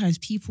like sometimes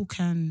people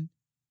can...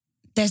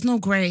 There's no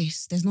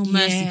grace. There's no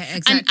mercy. Yeah,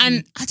 exactly.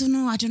 And I don't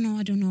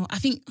know. I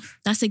think...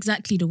 That's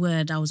exactly the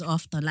word I was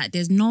after. Like,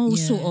 there's no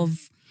sort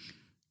of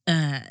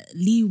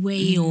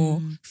leeway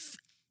or...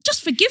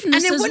 just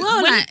forgiveness as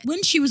well.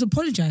 When she was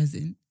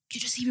apologising, you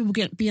just see people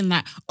being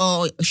like,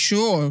 oh,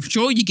 sure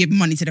you give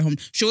money to the home.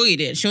 Sure you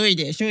did.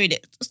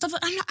 Stuff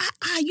like, I'm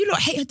like, you lot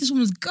hate this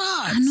woman's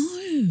guts. I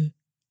know.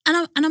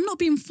 And I'm not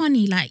being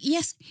funny. Like,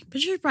 yes,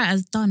 Patricia Bright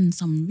has done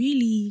some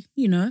really,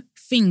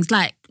 things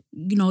like,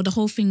 the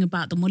whole thing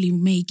about the Molly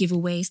May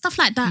giveaway, stuff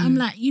like that. I'm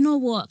like, you know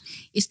what?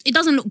 It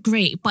doesn't look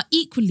great, but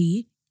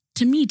equally,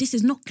 to me, this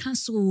is not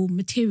cancel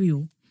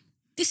material.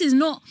 This is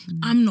not,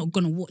 I'm not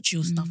going to watch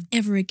your stuff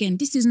ever again.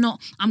 This is not,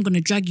 I'm going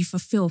to drag you for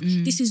filth.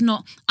 This is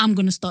not, I'm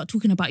going to start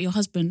talking about your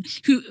husband,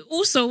 who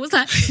also was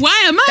like,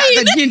 why am I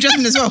in it?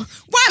 Justin as well.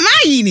 Why am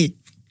I in it?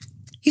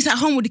 He's at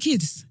home with the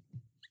kids.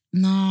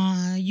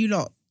 Nah, you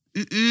lot.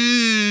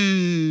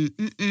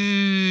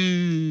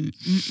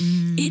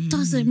 It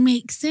doesn't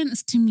make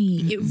sense to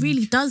me. It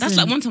really doesn't. That's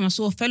like one time I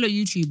saw a fellow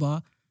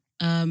YouTuber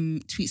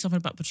tweet something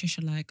about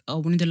Patricia, like, oh,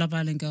 one of the Love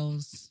Island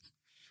girls,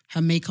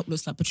 her makeup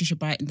looks like Patricia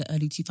Bright in the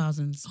early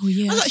 2000s. Oh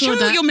yeah, I was like, show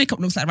me what your makeup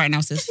looks like right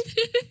now, sis.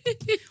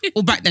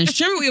 Or back then,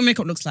 show me what your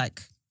makeup looks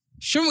like.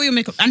 Show me what your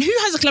makeup. And who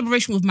has a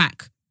collaboration with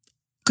Mac?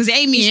 Because it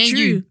ain't me, it ain't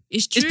you.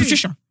 It's true. It's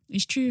Patricia.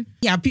 It's true.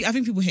 Yeah, I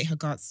think people hate her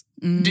guts.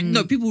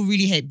 No, people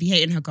really be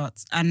hating her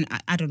guts, and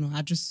I don't know.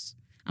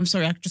 I'm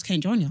sorry, I just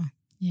can't join you.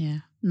 Yeah,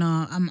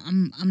 no,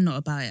 I'm not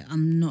about it.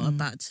 I'm not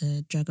about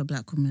to drag a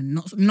black woman.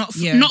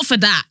 Not for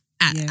that.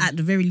 At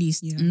the very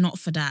least, not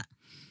for that.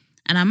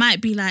 And I might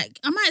be like,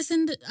 I might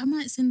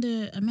send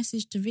a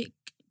message to Vic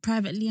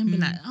privately and be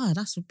like, oh,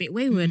 that's a bit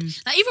wayward.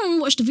 Like even when we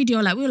watched the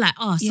video, like we were like,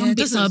 oh, some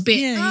bits are a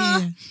bit.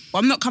 But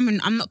I'm not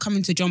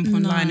coming to jump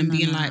online and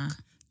being like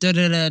da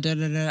da da da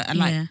da da and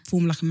like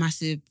form like a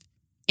massive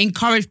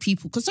encourage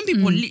people, because some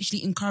people are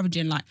literally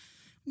encouraging. Like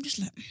I'm just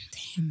like,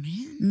 damn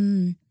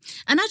man.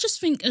 And I just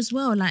think as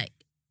well, like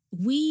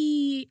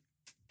we,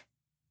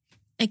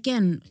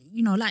 again,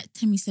 you know, like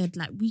Temi said,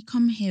 like we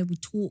come here, we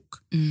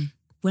talk.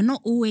 We're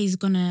not always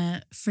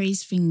gonna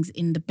phrase things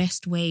in the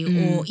best way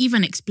or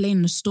even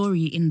explain the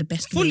story in the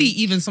best way. Fully,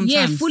 even sometimes.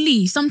 Yeah,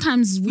 fully.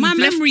 Sometimes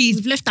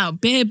we've left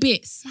out bare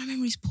bits. My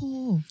memory's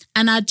poor.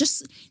 And I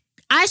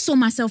saw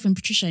myself in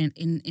Patricia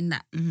in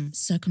that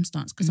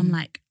circumstance, because I'm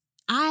like,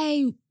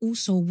 I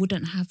also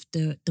wouldn't have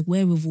the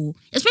wherewithal,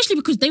 especially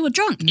because they were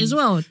drunk as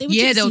well. They were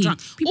tipsy. They were drunk.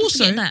 People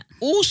forget that.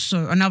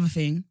 Also, another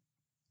thing,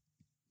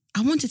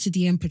 I wanted to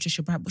DM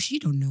Patricia Bright, but she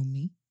don't know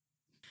me.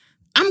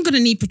 I'm going to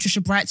need Patricia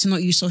Bright to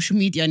not use social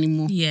media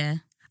anymore. Yeah.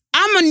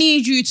 I'm going to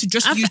need you to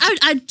just use...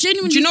 I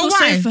genuinely feel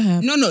sorry for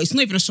her. No, it's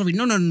not even a sorry.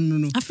 No.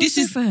 I feel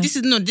sorry for her.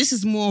 This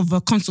is more of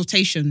a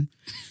consultation.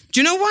 Do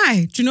you know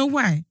why?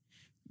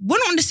 We're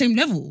not on the same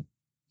level.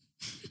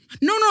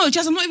 No,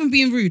 Jazz, I'm not even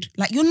being rude.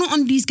 Like, you're not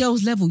on these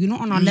girls' level. You're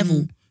not on our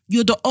level.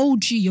 You're the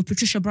OG. You're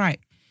Patricia Bright.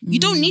 You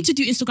don't need to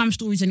do Instagram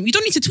stories and you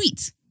don't need to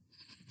tweet.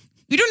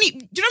 You don't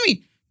need... Do you know what I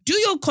mean? Do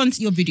your content,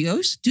 your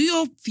videos, do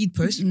your feed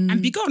posts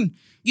and be gone.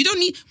 You don't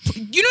need...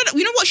 You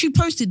know what she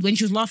posted when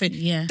she was laughing?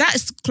 Yeah.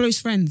 That's close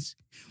friends.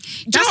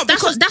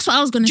 That's what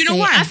I was going to say. Do you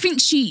know why? I think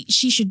she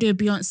should do a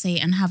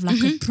Beyonce and have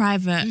like a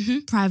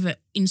private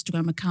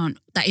Instagram account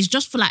that is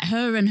just for like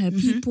her and her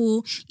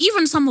people.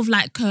 Even some of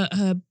like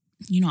her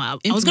you know, I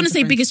was going to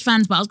say biggest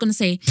fans, but I was going to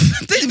say...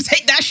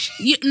 Take that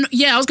shit.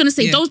 I was going to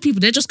say those people,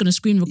 they're just going to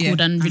screen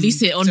record and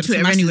release it on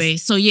Twitter anyway.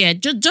 So yeah,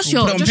 just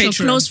your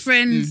close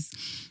friends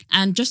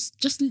and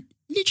just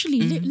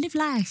literally live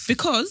life.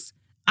 Because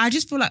I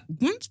just feel like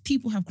once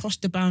people have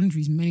crossed the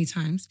boundaries many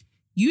times,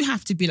 you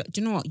have to be like,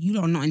 do you know what? You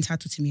are not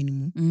entitled to me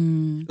anymore.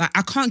 Like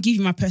I can't give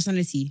you my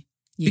personality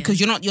because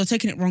you're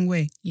taking it wrong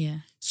way. Yeah.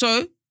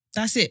 So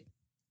that's it.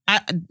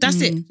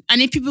 That's it.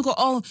 And if people go,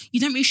 oh, you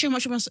don't really show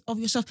much of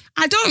yourself,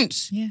 I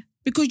don't. Yeah.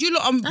 Because you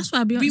lot. That's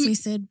what Beyonce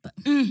said. But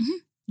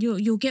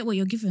you'll get what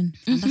you're given,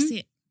 and that's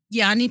it.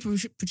 Yeah, I need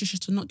Patricia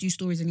to not do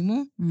stories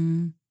anymore.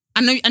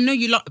 I know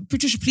you lot.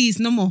 Patricia, please,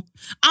 no more.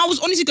 I was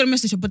honestly going to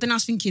message her, but then I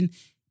was thinking,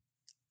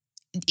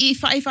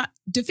 if I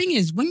the thing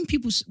is, when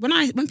people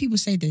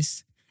say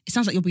this, it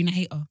sounds like you're being a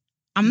hater.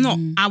 I'm not.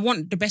 I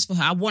want the best for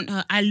her. I want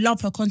her. I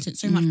love her content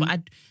so much,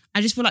 but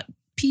I just feel like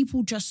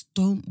people just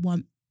don't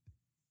want.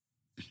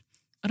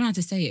 I don't know how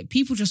to say it.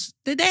 People just,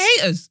 they're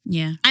haters.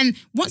 Yeah. And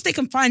once they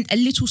can find a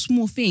little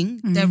small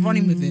thing, they're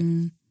running with it.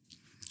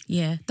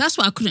 Yeah. That's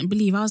what I couldn't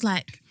believe. I was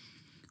like,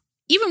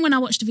 even when I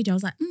watched the video, I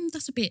was like,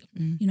 that's a bit,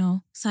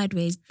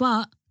 sideways.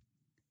 But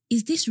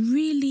is this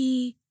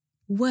really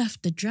worth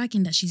the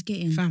dragging that she's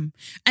getting? Fam.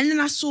 And then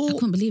I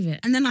couldn't believe it.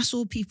 And then I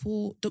saw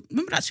people,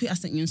 remember that tweet I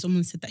sent you and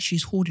someone said that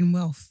she's hoarding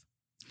wealth?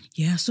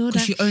 Yeah, I saw that.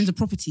 Because she owns a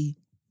property.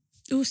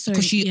 Oh, sorry.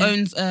 Because she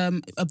owns a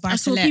buy-to-let. I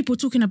saw people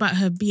talking about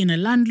her being a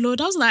landlord.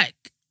 I was like,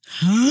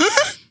 huh?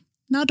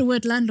 Now the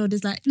word landlord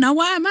is like, now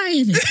why am I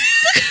in it?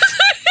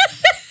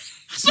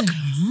 I said,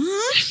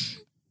 huh?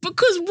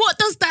 Because what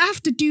does that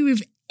have to do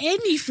with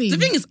anything? The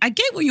thing is, I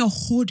get when you're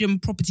hoarding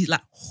properties,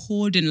 like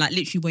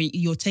literally when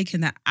you're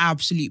taking that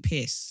absolute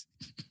piss.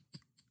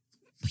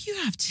 But you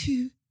have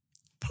 2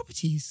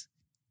 properties.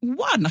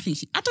 One, I think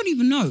I don't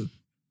even know.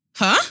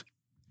 Huh?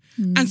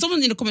 And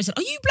someone in the comments said,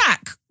 are you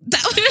black? To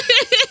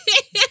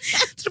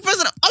the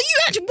person,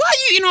 why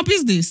are you in our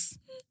business?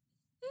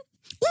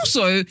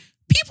 Also,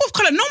 people of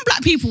colour,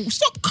 non-black people,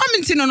 stop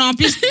commenting on our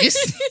business.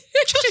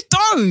 Just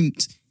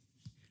don't.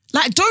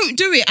 Like, don't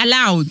do it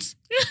aloud.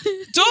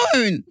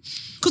 Don't.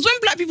 Because when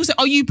black people say,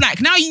 are you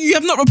black? Now you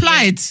have not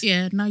replied.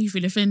 Yeah, now you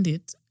feel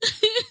offended.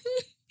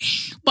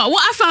 But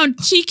what I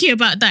found cheeky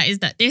about that is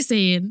that they're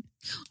saying,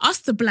 us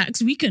the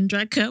blacks, we can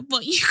drag her,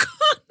 but you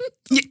can't.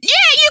 Yeah,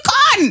 you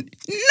can't.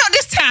 Not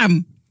this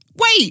time.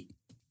 Wait.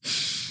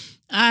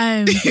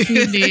 I'm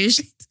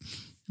finished.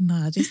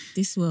 Nah,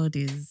 this world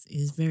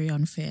is very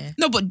unfair.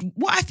 No, but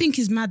what I think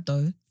is mad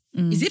though,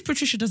 is if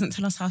Patricia doesn't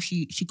tell us how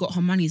she got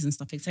her monies and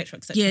stuff, etc.,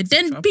 etc. Yeah,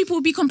 then people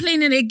will be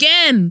complaining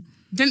again.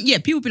 Then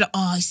people will be like,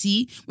 oh, I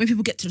see, when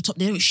people get to the top,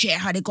 they don't share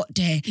how they got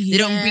there. Yeah. They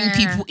don't bring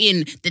people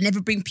in. They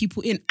never bring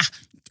people in.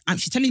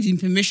 She's telling you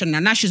information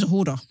and now she's a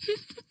hoarder.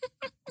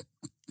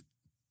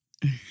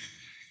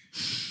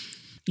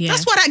 Yeah.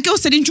 That's why that girl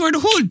said enjoy the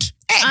hood.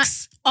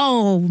 X.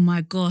 Oh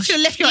my gosh. Should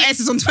have left your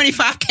S's on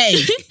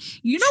 25k.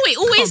 You know, it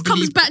always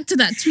comes back to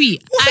that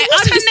tweet. What's I her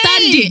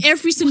understand name? it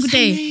every single What's her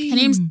day. name? Her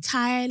name's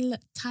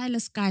Tyler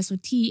Sky. So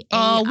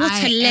T-A-I-L-A. Oh,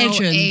 what a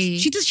legend.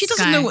 She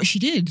doesn't know what she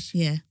did.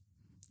 Yeah.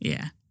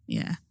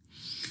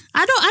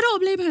 I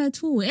don't blame her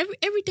at all.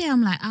 Every day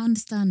I'm like, I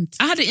understand.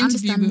 I had an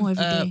interview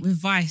with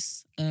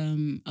Vice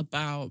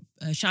about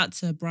shout out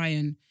to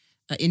Brian,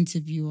 an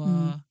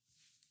interviewer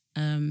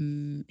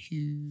who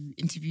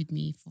interviewed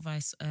me for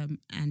Vice,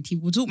 and he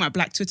was talking about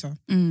Black Twitter,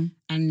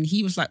 and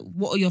he was like,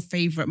 "What are your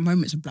favorite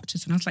moments of Black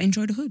Twitter?" And I was like,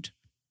 "Enjoy the hood."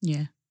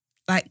 Yeah,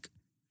 like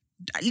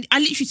I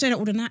literally say that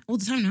all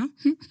the time now.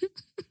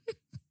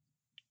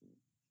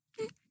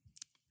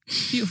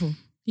 Beautiful.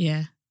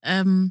 Yeah.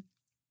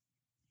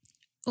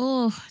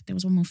 Oh, there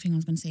was one more thing I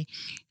was going to say.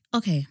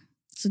 Okay,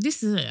 so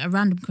this is a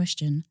random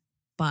question,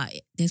 but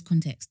there's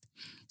context.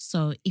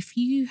 So if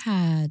you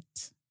had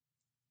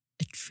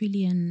 $1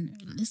 trillion,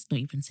 let's not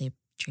even say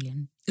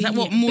trillion. Is that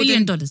what more billion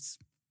than dollars?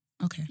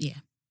 Okay,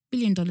 yeah,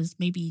 $1 billion,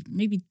 maybe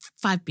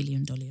 $5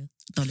 billion.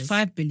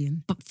 $5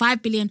 billion, but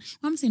 $5 billion.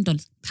 What am I saying?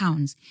 Dollars,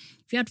 pounds.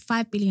 If you had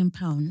 £5 billion,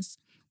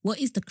 what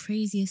is the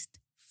craziest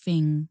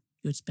thing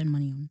you would spend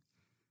money on?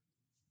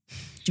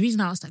 The reason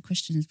I asked that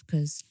question is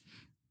because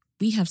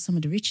we have some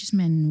of the richest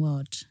men in the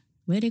world.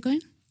 Where are they going?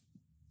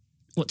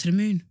 What, to the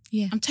moon?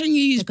 Yeah. I'm telling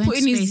you, he's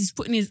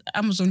putting his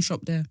Amazon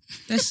shop there.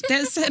 They're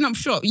setting up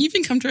shop. You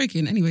think I'm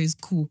joking? Anyways,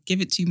 cool. Give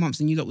it 2 months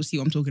and you lot will see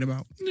what I'm talking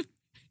about.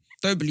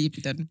 Don't believe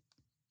me then.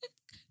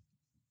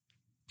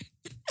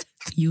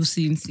 You'll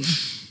soon see.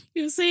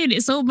 You're saying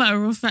it's all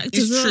matter of fact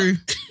as well. True.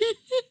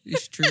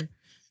 It's true.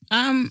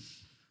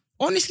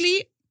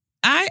 Honestly,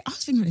 I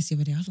was thinking about this the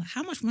other day. I was like,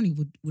 how much money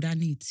would I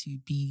need to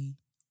be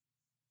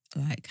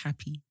like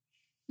happy?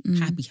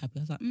 Happy. I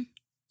was like,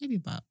 maybe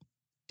about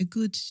a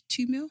good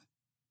 2 mil.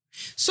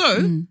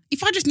 So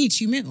if I just need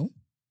 2 mil,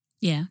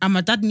 yeah, and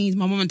my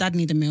mom and dad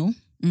need a mil,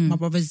 my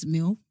brother's a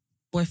mil,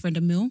 boyfriend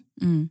a mil,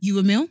 you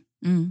a mil,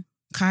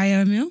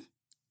 Kaya a mil,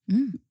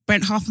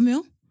 Brent half a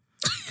mil.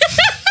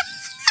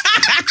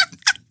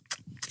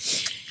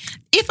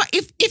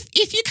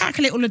 If you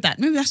calculate all of that,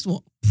 maybe that's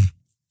what.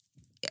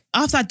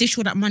 After I dish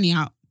all that money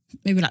out,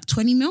 maybe like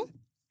 20 mil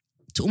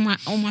to all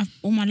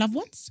my loved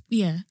ones.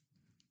 Yeah.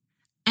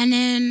 And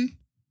then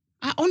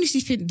I honestly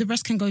think the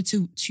rest can go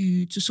to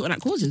sort of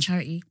causes.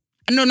 Charity.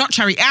 No, not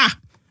charity.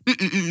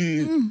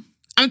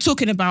 I'm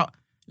talking about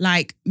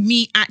like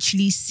me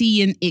actually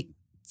seeing it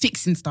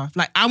fixing stuff.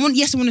 Like I want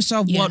to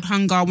solve world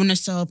hunger. I want to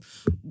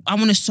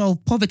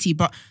solve poverty,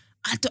 but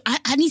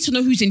I need to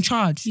know who's in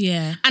charge.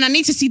 Yeah. And I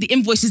need to see the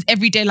invoices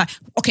every day. Like,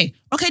 okay,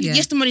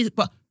 yes, the money,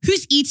 but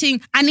who's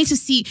eating? I need to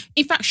see,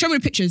 in fact, show me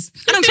the pictures.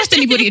 I don't trust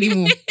anybody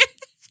anymore.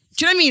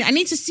 Do you know what I mean? I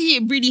need to see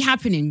it really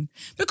happening.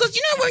 Because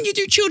you know when you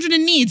do children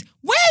in need,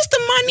 where's the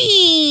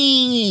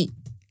money?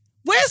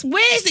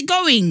 Where is it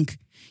going?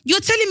 You're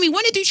telling me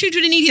when you do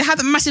children in need, you have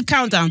a massive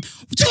countdown.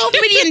 12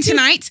 million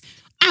tonight.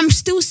 I'm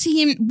still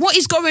seeing what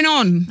is going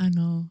on. I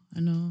know.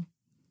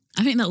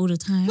 I think that all the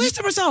time. Where's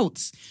the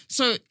results?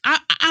 So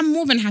I'm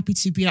more than happy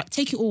to be like,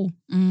 take it all.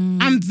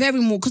 I'm very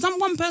more, because I'm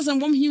one person,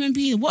 one human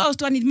being. What else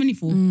do I need money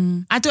for?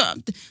 I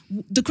don't.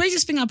 The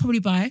craziest thing I'll probably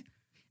buy,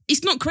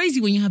 it's not crazy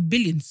when you have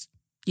billions.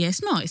 Yeah,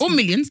 it's not. Or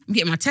millions. I'm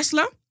getting my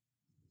Tesla.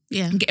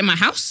 Yeah. I'm getting my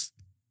house.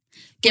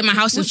 Getting my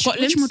house in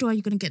Scotland. Which model are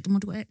you going to get? The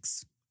Model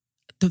X?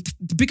 The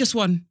biggest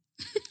one.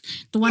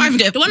 The one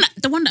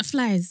that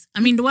flies. I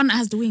mean, the one that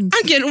has the wings.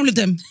 I'm getting all of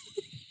them.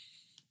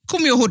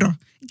 Call me a hoarder.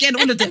 Getting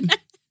all of them.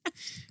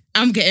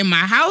 I'm getting my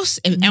house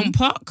in Elm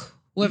Park,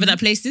 wherever that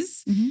place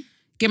is.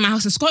 Getting my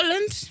house in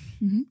Scotland.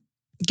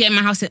 Getting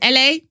my house in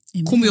LA.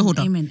 Amen. Call me a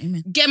hoarder.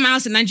 Amen. Getting my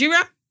house in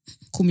Nigeria.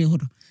 Call me a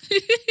hoarder.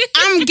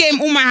 I'm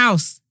getting all my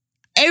house.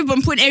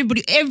 Everyone can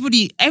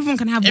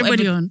have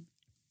everybody whatever. on.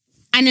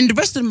 And then the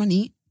rest of the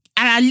money,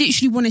 I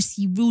literally want to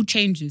see real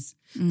changes.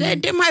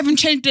 They might even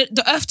change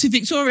the earth to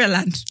Victoria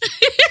land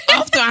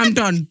after I'm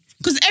done.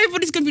 Because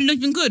everybody's going to be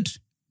living good.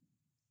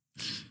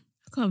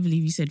 I can't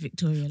believe you said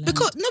Victoria land.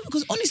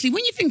 Because honestly,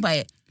 when you think about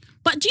it,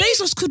 but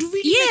Bezos could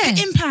really make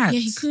an impact. Yeah,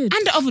 he could.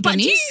 And the other But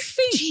Donnies. do you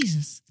think...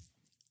 Jesus.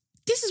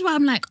 This is why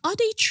I'm like, are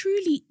they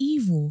truly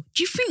evil?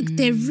 Do you think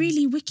they're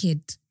really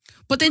wicked?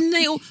 But then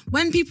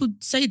when people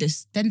say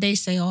this, then they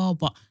say, oh,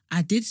 but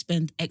I did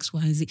spend X,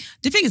 Y, and Z.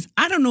 The thing is,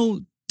 I don't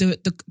know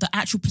the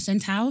actual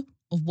percentile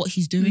of what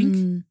he's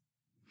doing.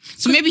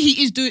 So maybe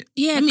he is doing...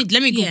 Yeah.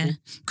 Let me Google.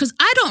 Because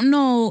I don't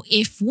know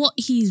if what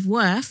he's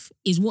worth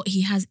is what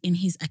he has in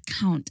his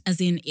account. As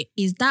in,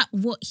 is that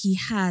what he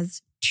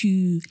has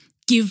to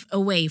give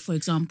away, for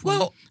example?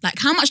 Well... Like,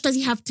 how much does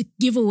he have to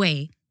give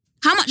away?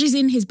 How much is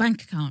in his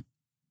bank account?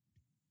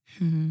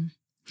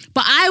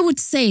 But I would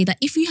say that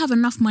if you have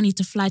enough money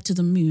to fly to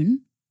the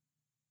moon,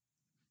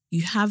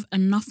 you have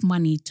enough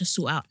money to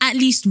sort out at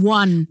least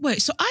one.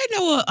 Wait, so I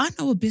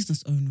know a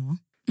business owner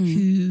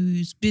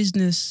whose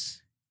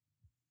business...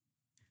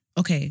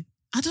 Okay,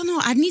 I don't know.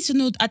 I need to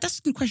know... That's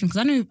a good question, because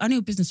I know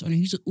a business owner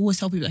who used to always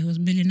tell people that he was a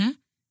millionaire.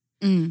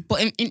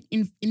 But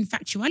in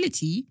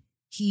factuality,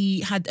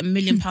 he had £1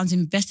 million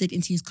invested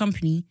into his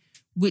company,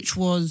 which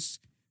was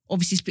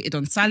obviously split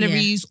on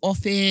salaries,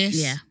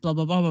 office, blah,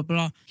 blah, blah, blah,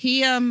 blah.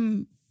 He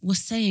was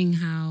saying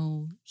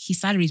how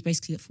his salary is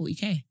basically at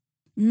 40k.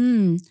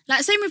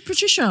 Like same with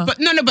Patricia. But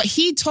but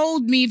he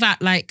told me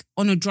that like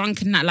on a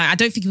drunken night, like I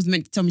don't think he was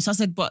meant to tell me. So I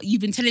said, but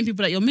you've been telling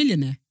people that you're a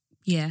millionaire.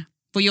 Yeah.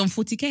 But you're on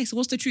 40k, so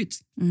what's the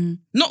truth?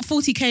 Not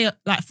 40k,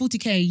 like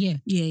 40k a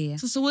year. Yeah.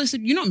 So what's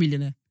it? You're not a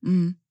millionaire.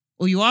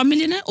 Or you are a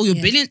millionaire, or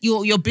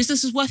your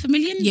business is worth $1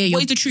 million? Yeah.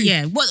 What is the truth?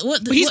 Yeah.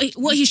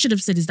 What he should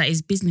have said is that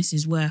his business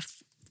is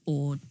worth,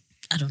 or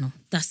I don't know.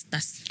 That's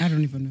I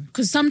don't even know.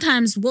 Because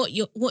sometimes what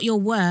you're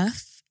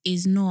worth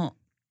is not,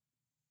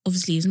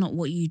 obviously, is not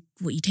what you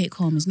take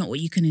home. It's not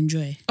what you can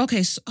enjoy.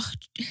 Okay, so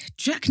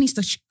Jack needs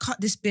to cut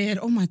this beard.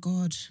 Oh my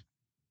God.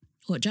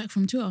 What, Jack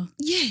from Twitter?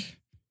 Yeah.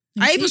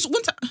 I even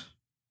one time.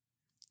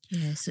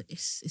 Yeah,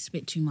 it's a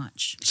bit too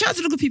much. Shout out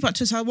to the good people at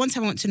Twitter. One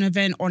time I went to an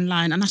event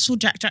online and I saw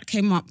Jack. Jack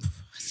came up.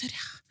 I said,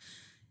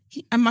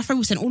 and my friend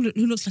was saying, "Oh,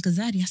 who looks like a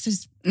zaddy?" I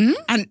says,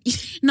 and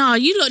no,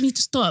 you lot need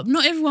to stop.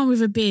 Not everyone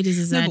with a beard is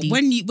a zaddy. No,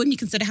 but when you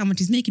consider how much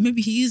he's making,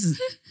 maybe he isn't.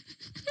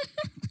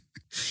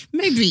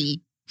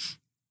 Maybe.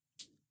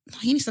 No,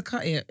 he needs to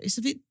cut it. It's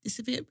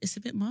a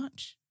bit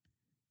much.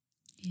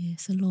 Yeah,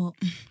 it's a lot.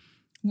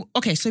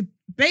 Okay, so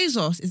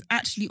Bezos is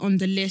actually on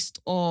the list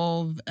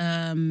of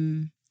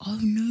oh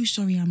no,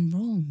 sorry, I'm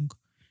wrong.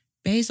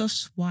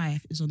 Bezos'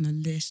 wife is on the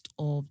list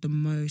of the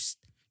most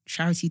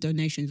charity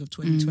donations of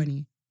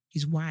 2020.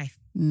 His wife,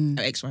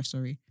 ex-wife,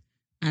 sorry.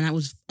 And that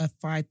was a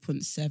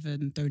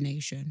 5.7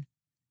 donation.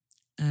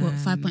 What,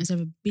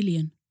 5.7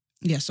 billion?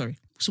 Yeah, sorry.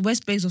 So where's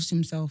Bezos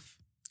himself?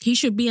 He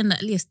should be on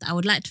that list. I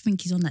would like to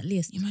think he's on that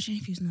list. Imagine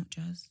if he's not,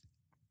 Jazz.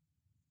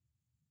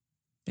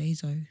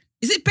 Bezos.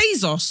 Is it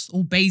Bezos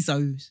or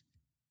Bezos?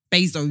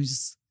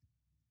 Bezos.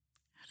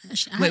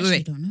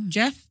 Wait. Don't know.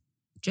 Jeff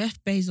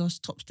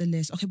Bezos tops the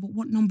list. Okay, but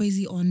what number is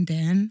he on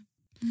then?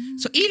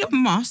 So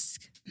Elon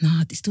Musk.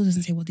 Nah, it still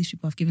doesn't say what these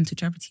people have given to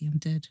charity. I'm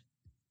dead.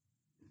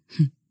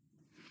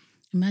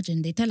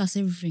 Imagine, they tell us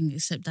everything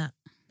except that.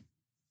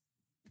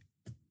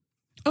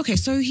 Okay,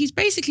 so he's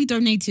basically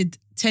donated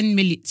 10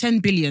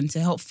 billion to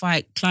help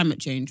fight climate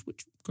change,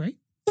 which is great.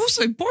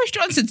 Also, Boris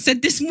Johnson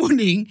said this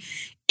morning,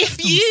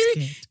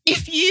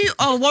 if you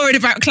are worried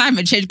about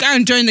climate change, go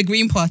and join the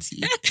Green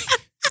Party.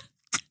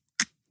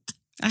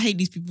 I hate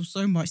these people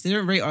so much. They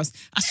don't rate us.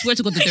 I swear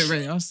to God, they don't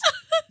rate us.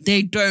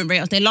 They don't rate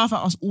us. They laugh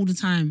at us all the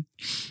time.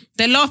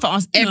 They laugh at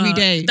us every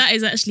day. That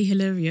is actually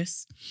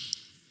hilarious.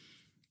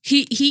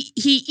 He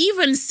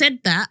even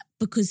said that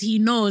because he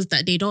knows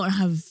that they don't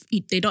have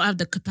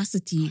the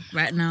capacity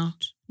right now.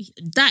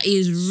 That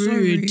is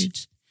rude.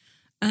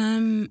 So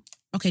rude.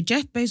 Okay,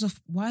 Jeff Bezos.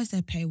 Why is there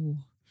a paywall?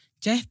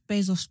 Jeff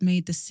Bezos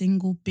made the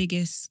single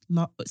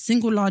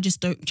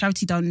largest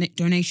charity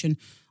donation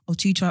of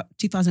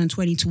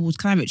 2020 towards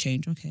climate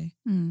change. Okay.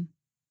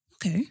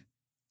 Okay.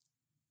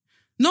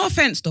 No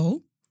offense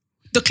though.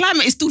 The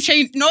climate is still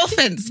changing. No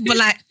offense, but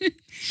like, do you know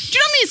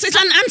what I mean? So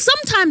and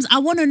sometimes I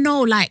want to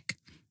know, like,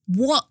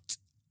 what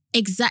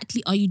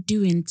exactly are you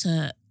doing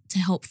to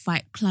help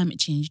fight climate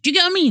change? Do you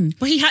get what I mean?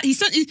 But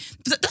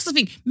that's the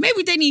thing. Maybe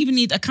they didn't even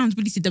need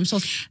accountability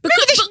themselves.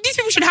 Because these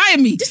people should hire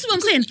me. This is what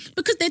I'm saying.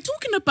 Because they're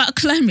talking about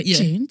climate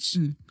change.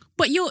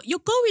 But you're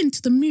going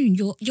to the moon.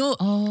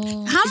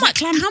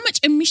 How much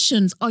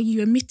emissions are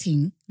you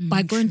emitting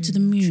by going to the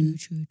moon?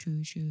 True.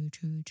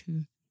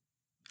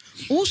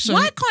 Also,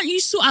 why can't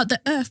you sort out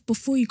the Earth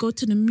before you go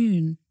to the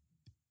moon?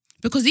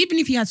 Because even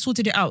if he had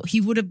sorted it out,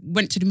 he would have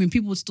went to the moon.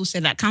 People would still say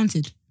that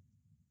counted.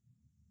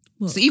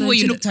 What, so even when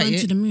you looked at it,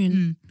 to the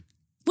moon.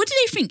 What do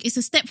they think? It's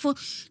a step for.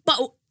 But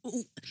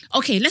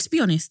okay, let's be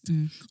honest.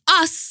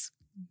 Us.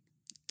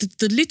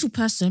 The little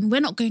person,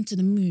 we're not going to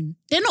the moon.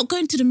 They're not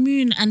going to the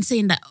moon and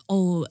saying that,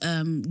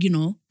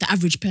 the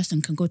average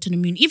person can go to the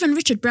moon. Even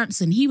Richard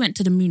Branson, he went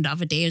to the moon the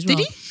other day as well.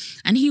 Did he?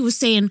 And he was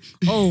saying,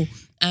 people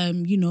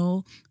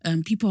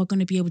are going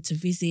to be able to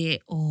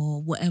visit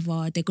or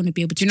whatever. They're going to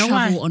be able to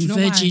travel on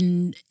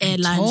Virgin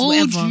Airlines,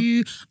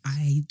 whatever.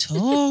 I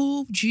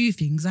told you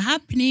things are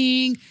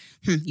happening.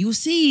 You'll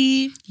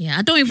see. Yeah,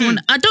 I don't even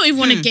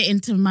want to get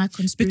into my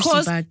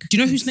conspiracy bag. Do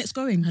you know who's next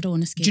going? I don't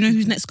want to skip. Do you know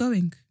who's next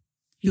going?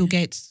 Bill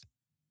Gates.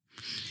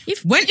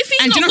 If he's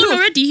not gone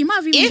already, he might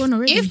have even gone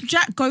already. If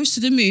Jack goes to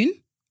the moon,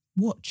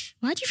 watch.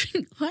 Why do you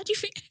think? Watch. Why do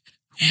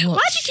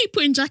you keep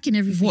putting Jack in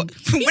everything? What?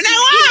 Why am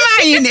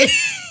I in it?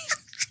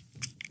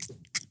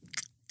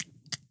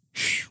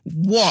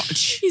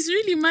 Watch. He's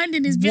really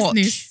minding his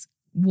business.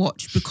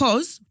 Watch.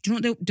 Because do you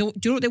know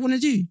what they want to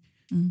do?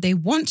 They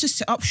want to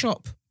set up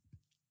shop.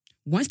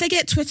 Once they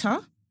get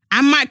Twitter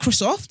and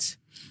Microsoft,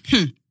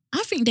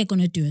 I think they're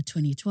going to do a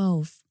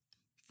 2012.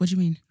 What do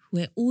you mean?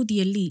 Where all the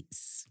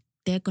elites,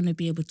 they're going to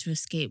be able to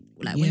escape.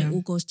 Like when it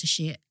all goes to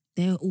shit,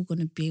 they're all going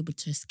to be able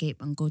to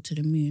escape and go to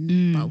the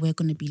moon. But we're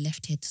going to be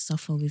left here to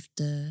suffer with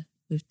the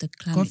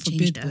climate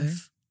change. God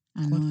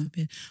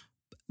forbid.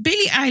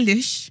 Billie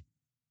Eilish,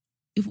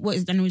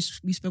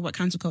 we spoke about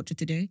cancel culture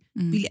today.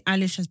 Billie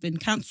Eilish has been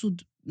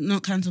cancelled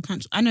Not cancel.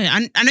 I know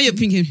you're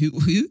thinking who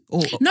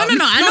or No.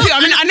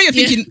 I know you're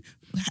thinking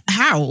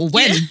how or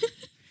when.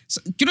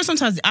 So, you know,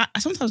 sometimes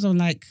I'm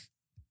like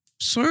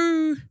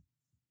so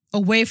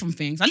away from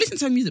things. I listen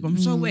to her music, but I'm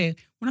so away.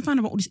 When I found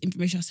out about all this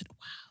information, I said, wow.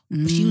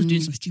 But she was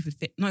doing some stupid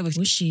thing. No, it was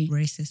she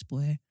racist,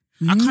 boy.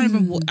 I can't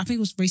remember what. I think it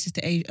was racist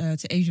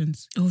to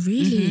Asians. Oh,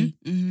 really?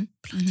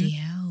 Bloody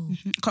hell. I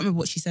can't remember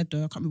what she said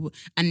though. I can't remember.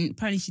 And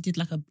apparently she did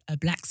like a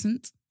black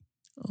accent.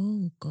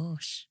 Oh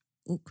gosh,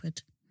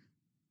 awkward.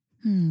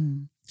 So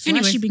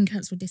Anyways, has she been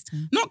cancelled this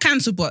time? Not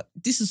cancelled, but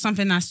this is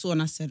something I saw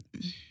and I said,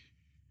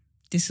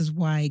 this is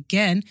why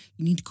again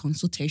you need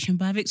consultation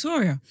by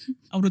Victoria.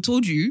 I would have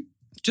told you,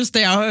 just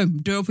stay at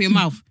home, don't open your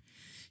mouth.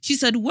 She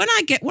said, when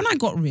I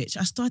got rich,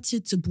 I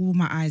started to bawl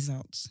my eyes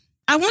out.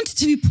 I wanted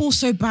to be poor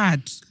so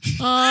bad.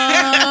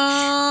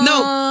 Oh,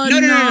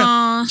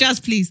 no. Jazz,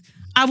 please.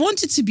 I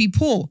wanted to be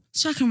poor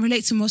so I can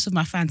relate to most of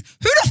my fans.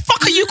 Who the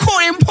fuck are you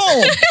calling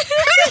poor?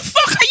 Who the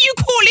fuck are you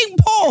calling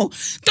poor?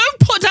 Don't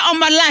put that on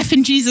my life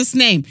in Jesus'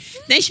 name.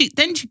 Then she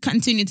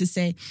continued to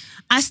say,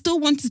 I still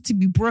wanted to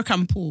be broke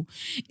and poor.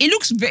 It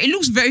looks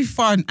very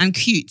fun and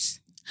cute.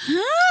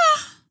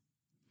 Huh?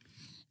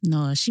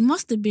 No, she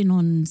must have been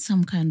on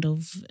some kind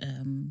of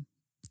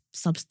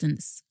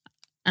substance.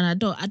 And I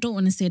don't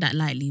want to say that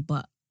lightly,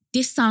 but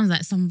this sounds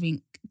like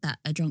something that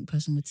a drunk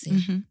person would say.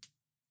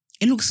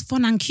 It looks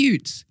fun and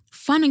cute.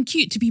 Fun and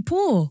cute to be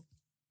poor.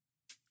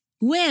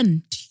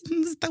 When? Do you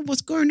understand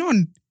what's going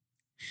on?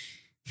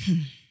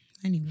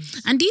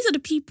 Anyways. And these are the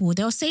people,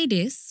 they'll say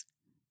this,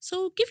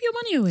 so give your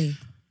money away.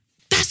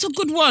 That's a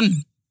good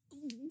one.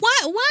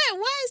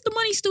 Why is the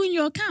money still in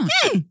your account?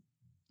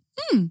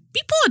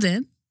 Be poor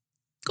then.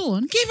 Go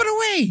on. Give it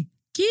away.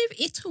 Give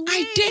it away.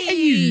 I dare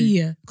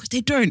you. Because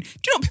they don't. Do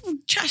you know what people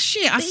chat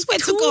shit? I swear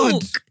to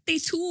God.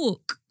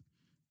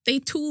 They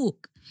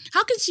talk.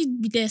 How can she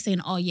be there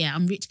saying, oh yeah,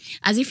 I'm rich,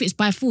 as if it's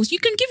by force? You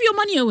can give your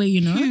money away, you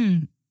know? Give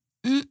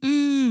your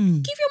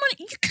money.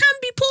 You can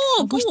be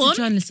poor. Go on. The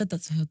journalist said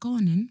that to her. Go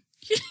on then.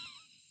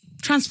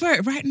 Transfer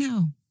it right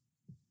now.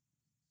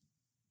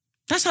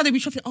 That's how they be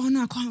shopping. Oh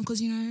no, I can't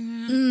because, you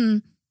know,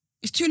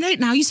 it's too late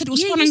now. You said it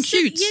was fun and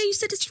cute. Yeah, you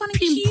said it's fun and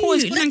cute. Poor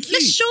is fun and cute.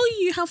 Let's show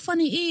you how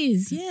fun it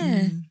is.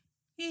 Yeah.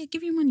 Yeah,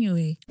 give your money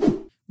away.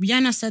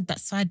 Rihanna said that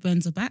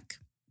sideburns are back.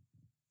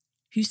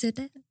 Who said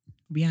that?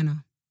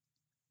 Rihanna.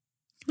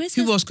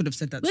 Who else could have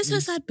said that? Where's her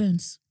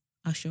sideburns?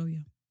 I'll show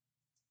you.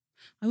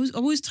 I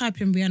always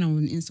type in Rihanna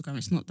on Instagram.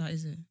 It's not that,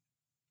 is it?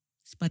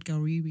 It's bad girl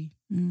Riri.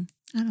 I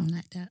don't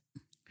like that.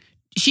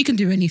 She can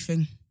do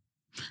anything.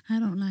 I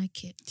don't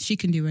like it. She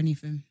can do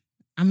anything.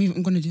 I'm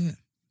going to do it.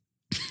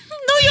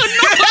 No, you're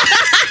not.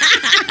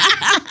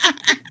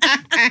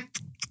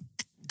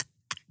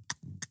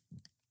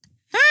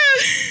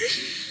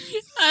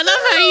 I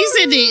love how you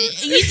said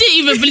it. You didn't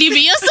even believe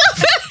it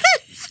yourself.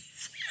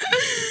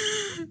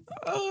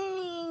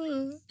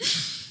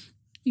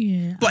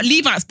 Yeah. But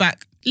Leave Out's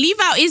back. Leave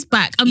Out is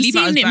back. I'm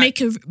seeing it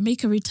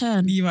make a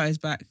return. Leave Out is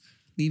back.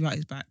 Leave Out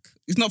is back.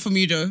 It's not for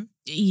me though.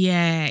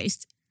 Yeah.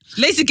 It's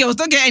lazy girls,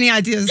 don't get any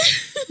ideas.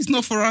 It's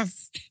not for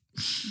us.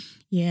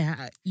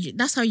 Yeah.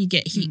 That's how you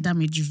get heat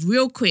damage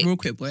real quick. Real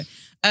quick, boy.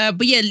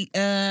 But yeah,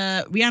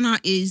 Rihanna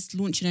is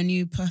launching a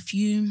new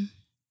perfume.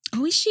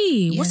 Oh, is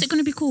she? Yes. What's it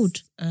going to be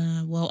called?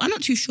 Well, I'm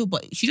not too sure,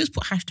 but she just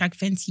put hashtag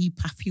Fenty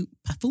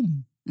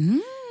Parfum.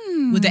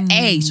 With the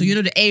A. So you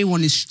know the A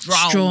one is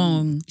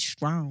strong.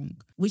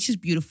 Which is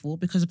beautiful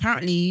because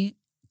apparently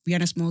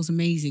Rihanna smells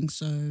amazing.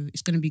 So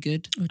it's going to be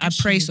good. Oh, I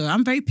pray so.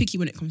 I'm very picky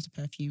when it comes to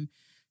perfume.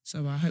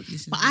 So I hope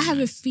this is... But I have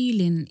a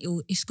feeling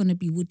it's going to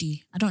be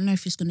woody. I don't know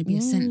if it's going to be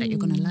a scent that you're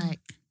going to like.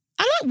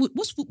 I like...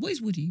 What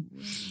is woody?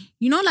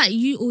 You know, like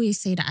you always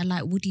say that I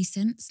like woody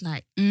scents.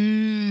 Like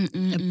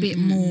a bit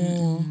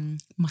more...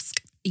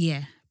 musk.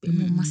 Yeah, a bit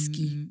more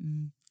musky.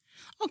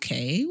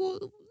 Okay,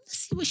 well... Let's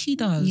see what she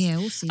does. Yeah,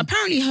 we'll see.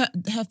 Apparently, her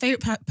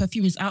favourite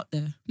perfume is out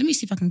there. Let me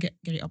see if I can get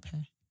it up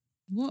here.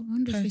 What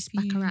perfume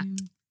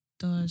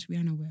does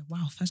Rihanna wear?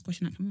 Wow, first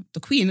question that came up. The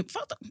Queen.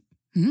 Fuck that.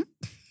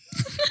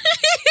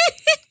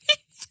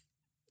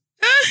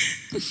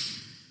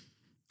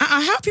 I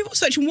have people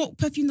searching what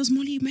perfume does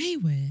Molly May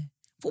wear.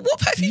 But what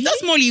perfume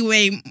does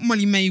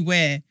Molly May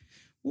wear?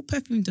 What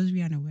perfume does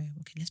Rihanna wear?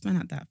 Okay, let's find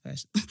out that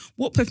first.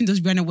 What perfume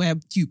does Rihanna wear?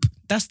 Dupe.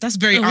 That's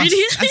very us.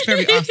 Really? That's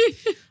very us.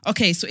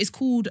 Okay, so it's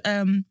called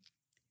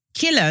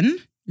Killen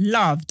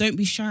Love. Don't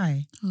be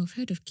shy. Oh, I've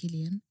heard of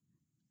Killian.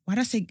 Why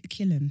did I say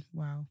Killen?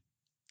 Wow.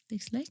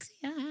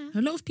 Dyslexia.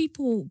 A lot of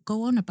people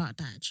go on about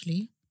that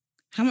actually.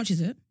 How much is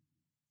it?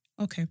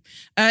 Okay.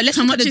 Let's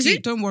How look much at the is dupe.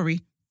 it? Don't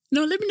worry.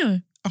 No, let me know.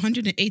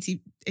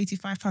 180,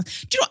 85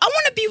 pounds. Do you know, I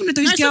want to be one of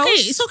those girls.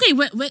 It's okay.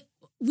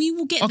 We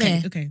will get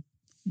there. Okay.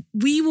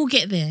 We will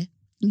get there.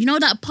 You know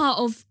that part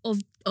of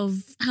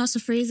House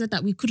of Fraser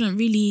that we couldn't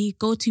really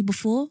go to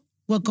before?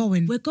 We're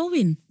going.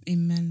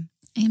 Amen.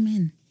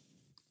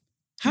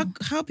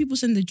 How people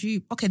send the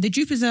dupe? Okay, the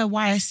dupe is a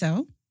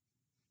YSL.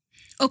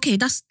 Okay,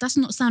 that's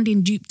not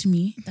sounding dupe to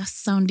me. That's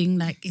sounding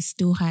like it's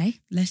still high.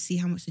 Let's see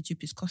how much the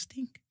dupe is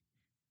costing.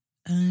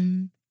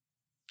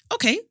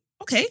 Okay.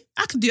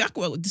 I can work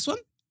with this one.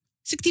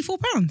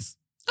 £64.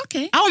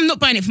 Okay. I'm not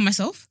buying it for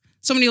myself.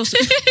 Somebody else.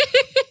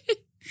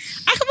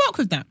 I can work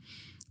with that.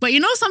 But you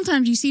know,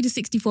 sometimes you see the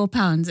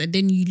 £64 and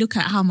then you look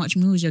at how much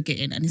meals you're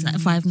getting and it's like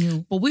 5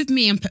 mil. But with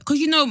me, because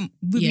you know,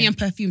 with me and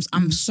perfumes,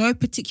 I'm so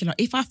particular.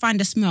 If I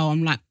find a smell,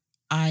 I'm like,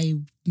 I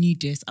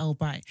need this, I'll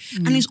buy it.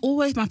 And it's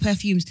always my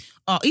perfumes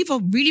are either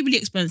really, really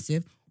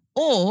expensive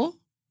or,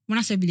 when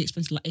I say really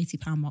expensive, like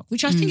 £80 mark,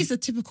 which I think is a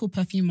typical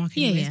perfume mark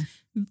anyways.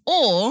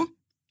 Or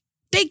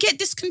they get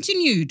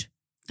discontinued.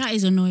 That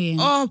is annoying.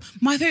 Oh,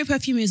 my favourite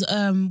perfume is,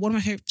 one of my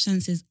favourite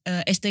scents is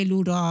Estee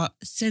Lauder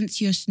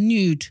Sensuous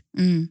Nude.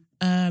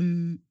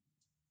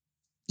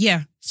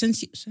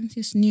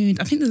 Sensuous Nude.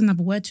 I think there's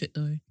another word to it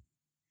though.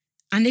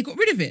 And they got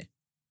rid of it.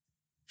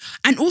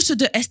 And also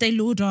the Estee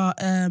Lauder,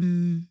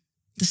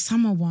 the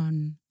summer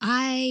one.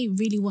 I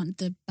really want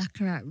the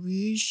Baccarat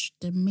Rouge,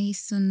 the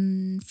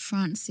Mason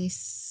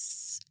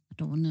Francis. I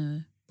don't want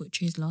to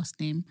butcher his last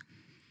name.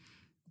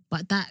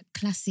 But that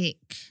classic.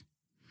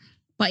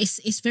 But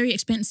it's very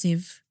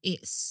expensive.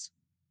 It's,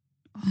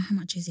 how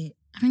much is it?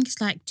 I think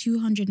it's like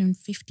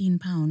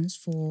 £215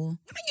 for... Why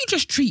don't you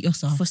just treat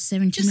yourself? For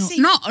 70 mil.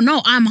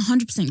 No, I'm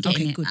 100%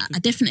 getting it. Good. I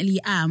definitely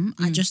am.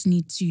 I just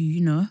need to,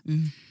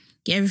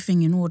 get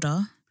everything in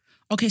order.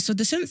 Okay, so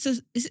the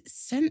Sensuous... Is it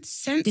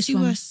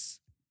Sensuous?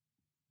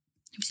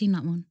 Have you seen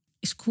that one?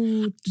 It's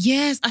called...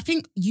 Yes, I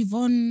think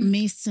Yvonne...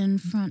 Mason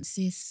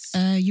Francis.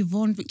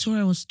 Yvonne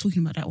Victoria was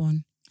talking about that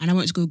one. And I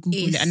went to go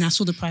Google it and I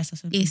saw the price. I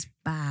said, it's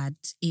bad.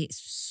 It's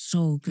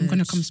so good. I'm going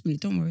to come smell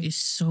it, don't worry. It's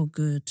so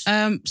good.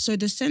 So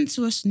the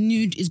Sensuous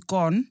Nude is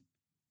gone,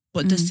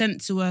 but the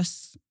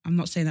Sensuous, I'm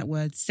not saying that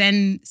word,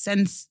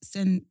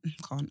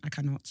 I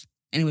cannot.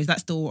 Anyways,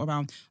 that's still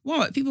around.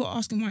 Wow, people are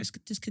asking why it's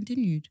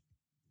discontinued.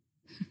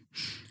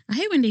 I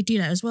hate when they do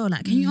that as well.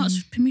 Like, can you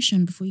ask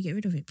permission before you get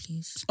rid of it,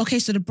 please? Okay,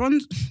 so the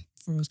bronze,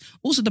 for us.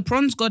 Also, the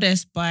Bronze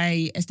Goddess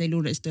by Estee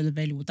Lauder is still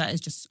available. That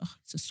is just,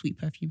 it's a sweet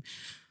perfume.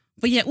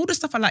 But yeah, all the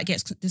stuff I like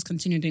gets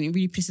discontinued and it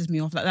really pisses me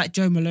off. Like that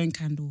Joe Malone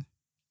candle.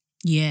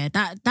 Yeah,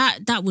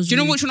 that was... Do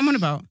you know which one I'm on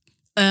about?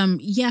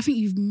 Yeah, I think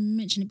you've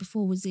mentioned it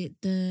before. Was it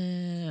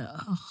the...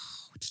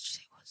 what did you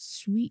say it was?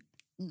 Sweet...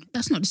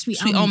 That's not the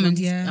sweet almond,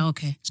 yeah. Oh,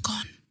 okay. It's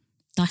gone.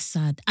 That's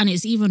sad. And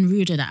it's even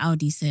ruder that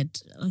Audi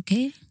said,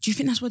 okay. Do you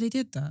think that's why they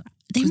did that?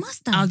 They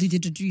must have. Audi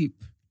did a dupe.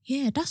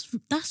 Yeah,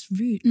 that's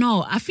rude.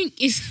 No, I think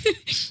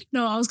it's...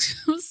 No, I was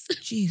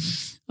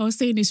Jesus. I was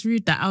saying it's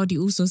rude that Audi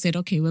also said,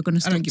 okay, we're going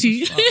to stop too.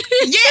 Yeah,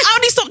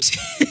 Audi stopped.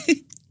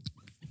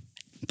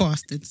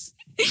 Bastards.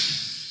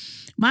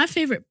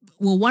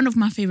 One of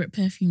my favourite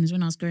perfumes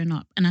when I was growing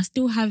up, and I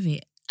still have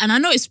it. And I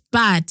know it's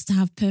bad to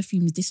have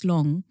perfumes this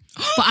long,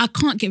 but I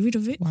can't get rid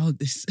of it. Wow,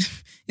 this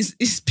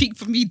is peak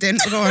for me then.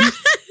 Go on.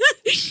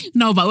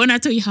 No, but when I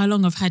tell you how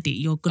long I've had it,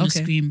 you're going to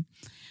scream.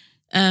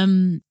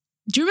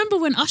 Do you remember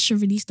when Usher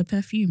released the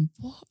perfume?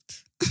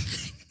 What?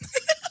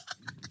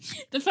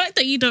 The fact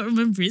that you don't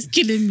remember is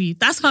killing me.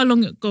 That's how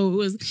long ago it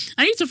was.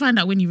 I need to find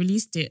out when he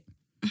released it.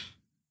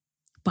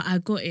 But I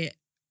got it.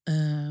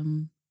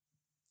 And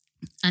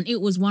it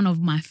was one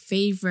of my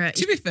favourite...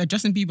 To be fair,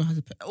 Justin Bieber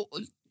has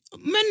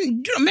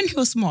men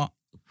who are smart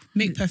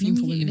make perfume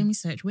for women. Let me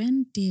search.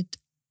 When did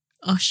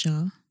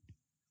Usher...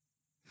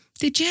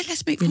 Did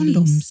JLS make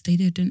condoms? They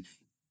did, didn't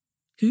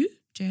they? Who?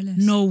 JLS.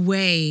 No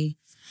way.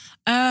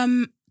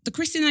 The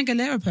Christina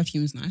Aguilera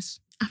perfume is nice.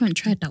 I haven't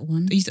tried that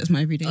one. I use it as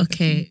my everyday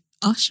Okay. perfume.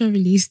 Usher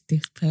released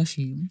this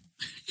perfume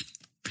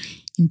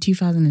in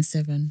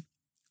 2007.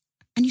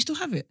 And you still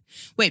have it?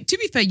 Wait, to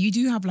be fair, you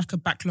do have like a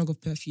backlog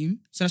of perfume.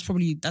 So that's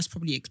probably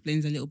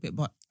explains a little bit,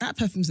 but that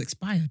perfume's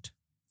expired.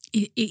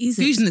 It is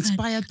Use an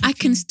expired perfume. I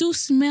can still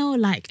smell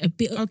like a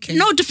bit of... Okay.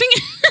 No, the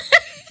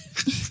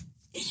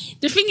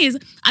thing is,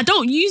 I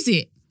don't use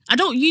it,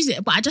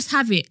 but I just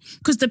have it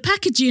because the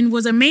packaging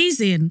was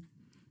amazing.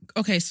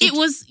 Okay, so... It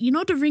was, you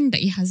know the ring that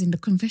he has in the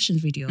Confessions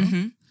video?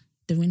 Mm-hmm.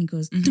 The when he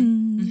goes,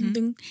 ding,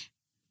 ding.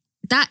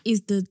 That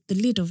is the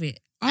lid of it.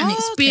 And it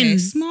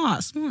spins.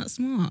 Okay.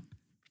 Smart.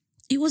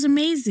 It was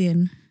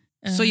amazing.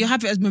 So you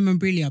have it as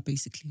memorabilia,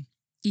 basically?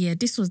 Yeah,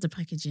 this was the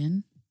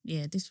packaging.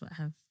 Yeah, this is what I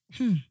have.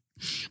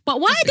 But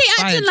why are they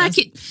acting like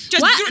it?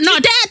 They're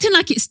acting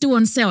like it's still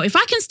on sale. If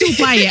I can still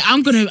buy it,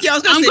 I'm gonna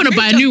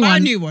buy a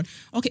new one.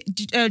 Okay,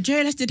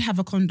 JLS did have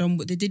a condom,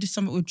 but they did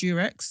something with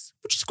Durex,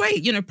 which is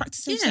great. You know,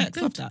 practicing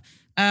sex. Love that.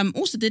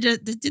 Also, they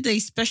did a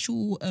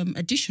special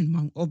edition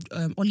one of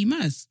Ollie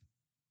Murs.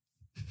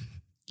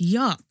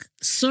 Yuck!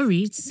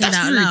 Sorry to say that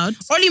out loud.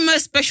 Ollie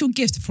Murs special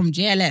gift from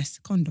JLS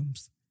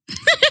condoms.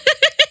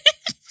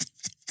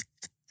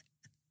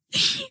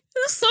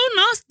 That's so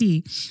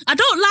nasty. I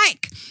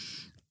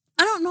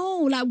don't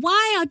know. Like,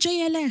 why are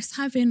JLS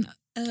having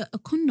a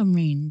condom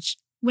range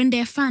when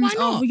their fans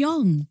are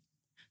young?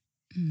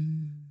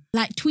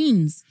 Like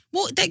tweens.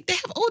 Well, they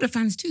have older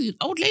fans too.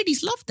 Old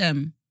ladies love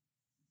them.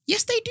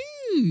 Yes, they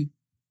do.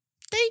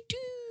 They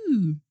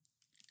do.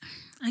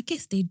 I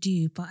guess they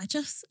do, but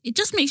it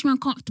just makes me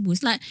uncomfortable.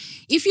 It's like,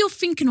 if you're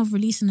thinking of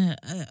releasing a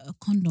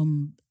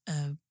condom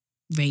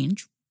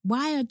range,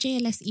 why are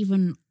JLS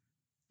even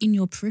in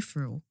your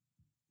peripheral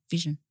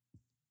vision?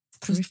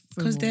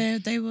 Because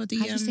they were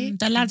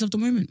the lads of the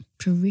moment.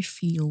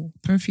 Peripheral.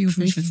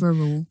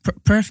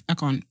 I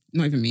can't.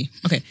 Not even me.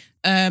 Okay.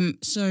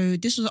 So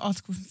this was an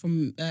article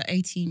from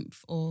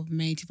 18th of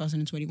May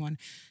 2021.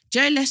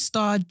 JLS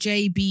star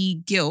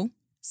JB Gill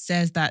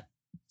says that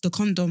the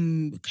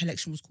condom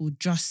collection was called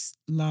Just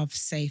Love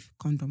Safe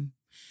Condom.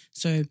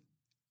 So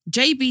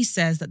JB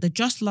says that the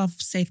Just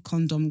Love Safe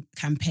Condom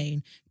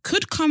campaign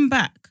could come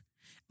back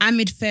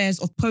amid fears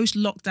of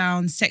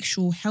post-lockdown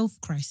sexual health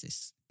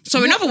crisis.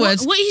 So in other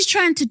words... What he's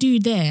trying to do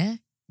there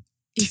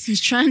is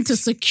he's trying to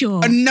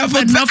secure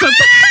another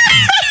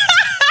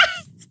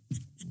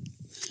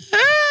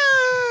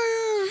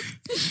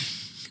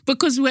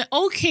because we're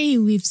okay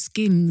with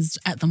Skins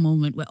at the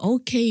moment. We're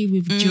okay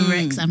with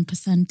Durex and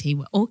Passante.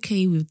 We're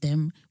okay with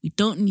them. We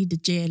don't need the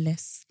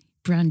JLS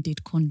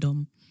branded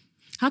condom.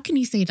 How can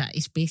you say that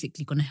it's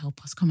basically going to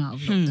help us come out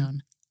of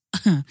lockdown?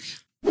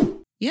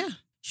 Yeah.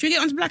 Should we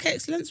get on to Black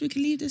Excellence? We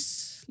can leave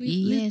this.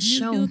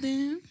 Sure.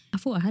 I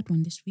thought I had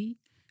one this week.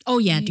 Oh,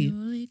 yeah, I do. You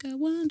only got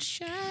one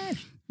shot.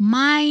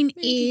 Mine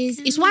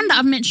it's one that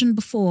I've mentioned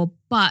before,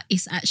 but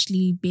it's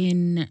actually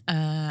been,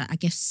 I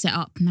guess, set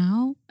up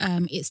now.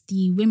 It's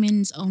the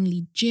women's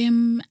only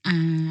gym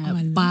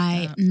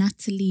by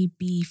Natalie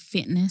B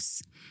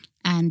Fitness.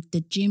 And the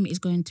gym is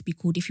going to be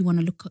called, if you want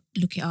to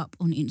look it up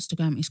on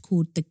Instagram, it's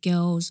called the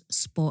Girl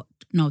Spot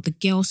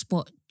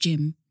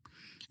Gym.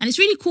 And it's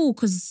really cool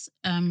because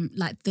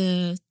like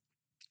the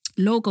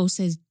logo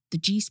says the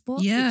G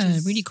Spot. Yeah, which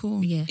is really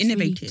cool. Yeah,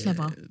 innovative. Really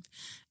clever.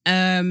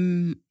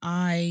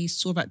 I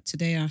saw that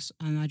today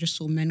and I just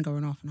saw men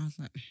going off and I was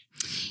like...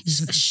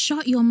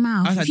 Shut your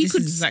mouth. I was like, this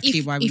is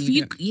exactly why we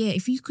need it. Yeah,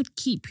 if you could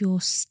keep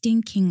your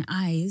stinking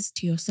eyes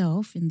to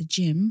yourself in the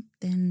gym,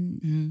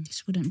 then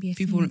this wouldn't be a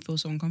People thing. wouldn't feel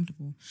so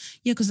uncomfortable.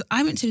 Yeah, because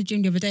I went to the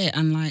gym the other day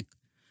and like,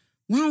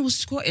 when I was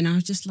squatting, I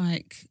was just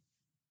like...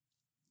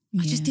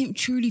 I just didn't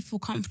truly feel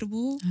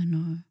comfortable. I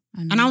know.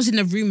 And I was in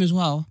the room as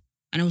well.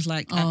 And it was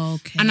like...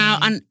 okay.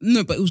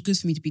 No, but it was good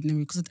for me to be in the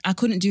room because I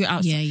couldn't do it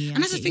outside. Yeah,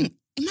 and that's the thing.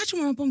 Imagine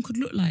what my bum could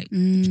look like.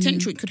 The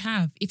potential it could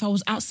have if I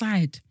was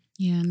outside.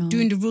 Yeah, no.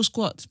 Doing the real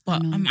squats.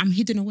 But I'm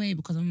hidden away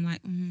because I'm like,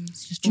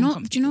 it's just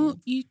uncomfortable. Do you know what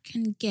you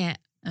can get?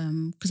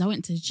 Because I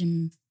went to the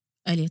gym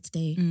earlier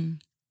today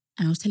and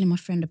I was telling my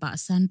friend about a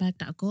sandbag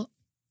that I got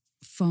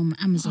from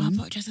Amazon. I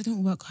apologize, I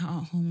don't work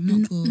out at home.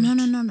 I'm not good.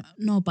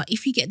 No. But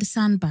if you get the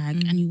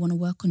sandbag and you want to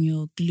work on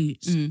your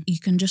glutes, you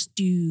can just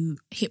do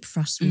hip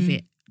thrusts with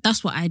it.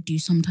 That's what I do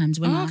sometimes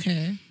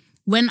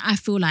when I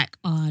feel like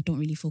I don't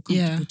really feel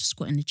comfortable to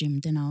squat in the gym,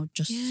 then I'll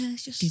just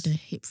do the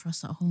hip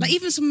thrust at home. Like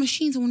even some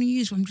machines I want to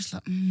use where I'm just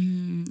like,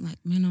 like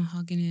men are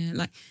hugging it.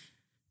 Like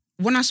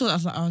when I saw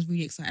it, I was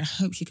really excited. I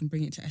hope she can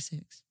bring it to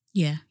Essex.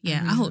 Yeah,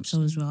 I hope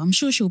so as well. I'm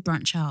sure she'll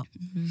branch out.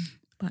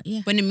 But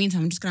yeah. But in the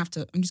meantime, I'm just gonna have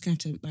to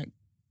like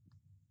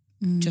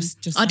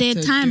just. Are there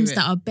times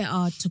that are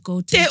better to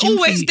go to? They're the gym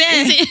always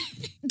there.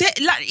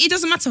 Like it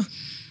doesn't matter.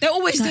 They're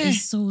always there. That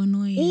is so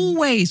annoying.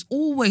 Always.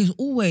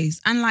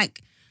 And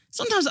like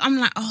sometimes I'm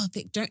like, oh,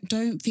 they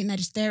don't think they're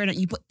just staring at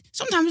you, but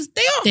sometimes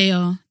they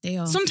are. They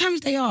are.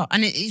 Sometimes they are,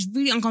 and it's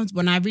really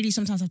uncomfortable. And I really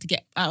sometimes have to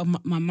get out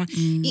of my mind.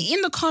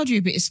 In the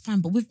cardio bit, it's fine,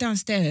 but with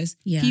downstairs,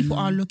 people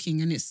are looking,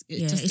 and it's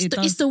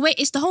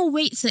the whole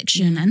weight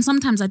section. And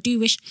sometimes I do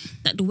wish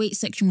that the weight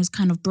section was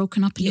kind of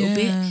broken up a little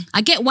bit.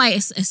 I get why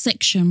it's a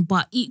section,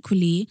 but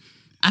equally,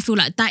 I feel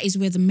like that is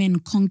where the men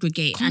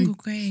congregate. And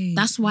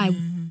that's why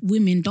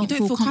women don't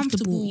feel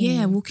comfortable.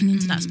 Walking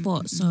into that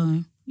spot.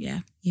 So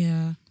yeah.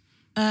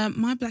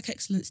 My Black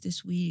Excellence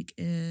this week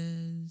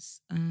is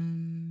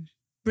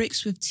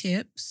Bricks with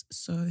Tips.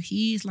 So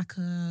he's like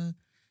a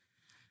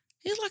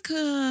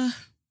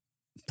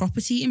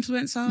property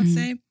influencer, I'd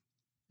say.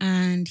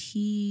 And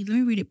let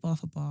me read it bar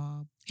for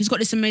bar. He's got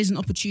this amazing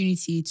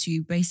opportunity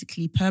to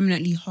basically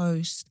permanently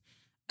host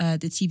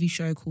the TV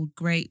show called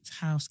Great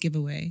House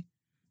Giveaway.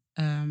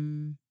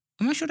 Am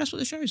I sure that's what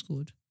the show is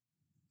called?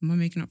 Am I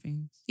making up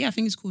things? Yeah, I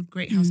think it's called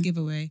Great House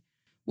Giveaway.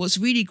 What's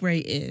really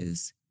great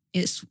is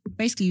it's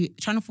basically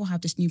Channel 4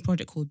 have this new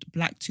project called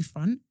Black to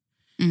Front.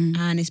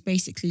 And it's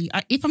basically,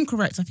 if I'm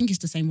correct, I think it's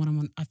the same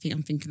one I'm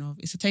thinking of.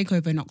 It's a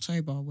takeover in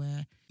October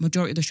where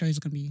majority of the shows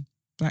are going to be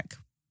black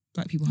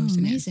people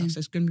hosting it and stuff. So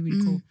it's going to be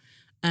really cool.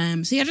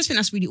 So yeah, I just think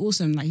that's really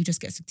awesome. Like he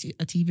just gets a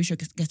TV show,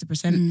 gets to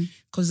present.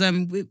 Because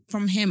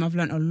from him, I've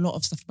learned a lot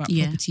of stuff about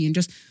property and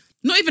just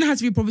not even how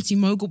to be a property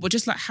mogul, but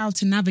just like how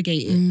to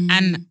navigate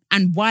it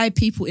and why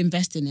people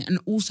invest in it, and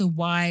also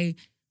why.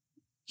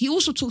 He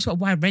also talks about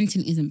why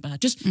renting isn't bad.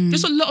 Just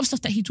a lot of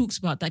stuff that he talks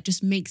about that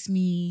just makes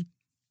me.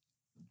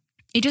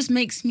 It just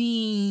makes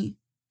me,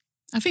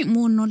 I think,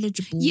 more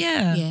knowledgeable.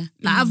 Yeah.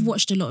 Like I've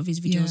watched a lot of his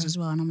videos as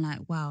well, and I'm like,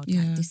 wow,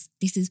 like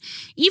this is.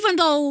 Even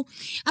though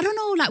I don't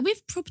know, like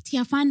with property,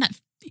 I find that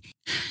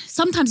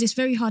sometimes it's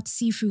very hard to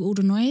see through all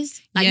the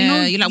noise. Like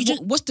you're like,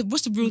 what's the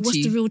real tea?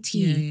 What's the real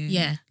tea?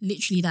 Yeah,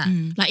 literally that.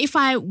 Like if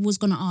I was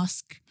gonna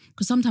ask,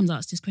 because sometimes I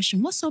ask this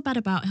question, what's so bad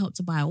about Help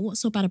to Buy? Or what's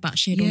so bad about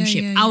shared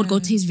ownership? I would go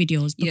to his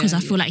videos because I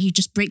feel like he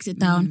just breaks it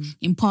down,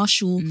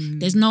 impartial.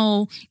 There's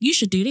no, you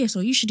should do this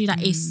or you should do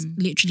that. It's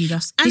literally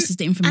just, this is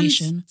the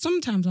information. And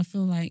sometimes I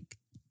feel like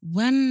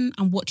when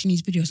I'm watching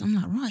these videos, I'm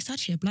like, right, it's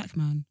actually a black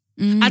man.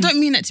 I don't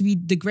mean that to be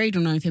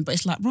degrading or anything, but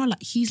it's like, bro,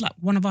 like he's like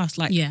one of us.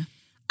 Like,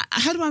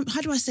 how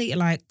do I say it?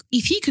 Like,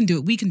 if he can do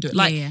it, we can do it.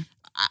 Like,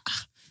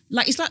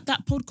 like it's like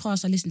that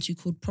podcast I listened to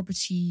called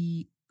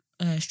Property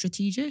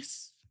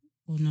Strategist.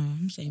 Oh no,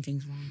 I'm saying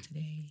things wrong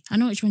today. I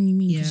know which one you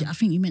mean because I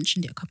think you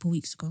mentioned it a couple of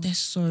weeks ago. They're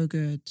so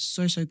good,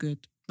 so good.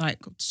 Like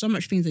so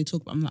much things they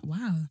talk about. I'm like,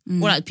 wow.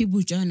 Or like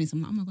people's journeys.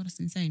 I'm like, oh my god, that's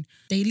insane.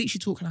 They literally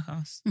talk like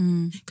us.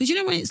 Because you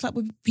know when it's like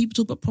when people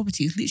talk about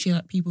property, it's literally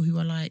like people who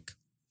are like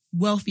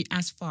wealthy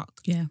as fuck.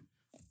 Yeah.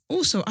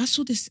 Also, I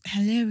saw this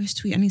hilarious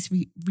tweet. I need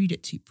to read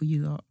it for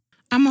you lot.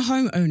 I'm a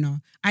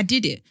homeowner. I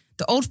did it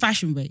the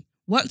old-fashioned way.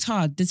 Worked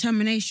hard,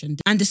 determination,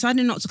 and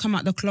decided not to come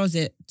out the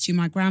closet to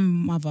my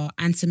grandmother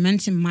and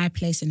cementing my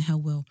place in her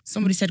will.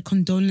 Somebody said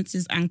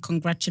condolences and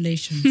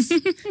congratulations.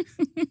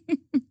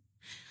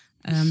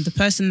 The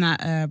person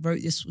that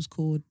wrote this was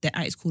called,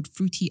 it's called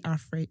Fruity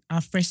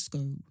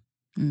Alfresco.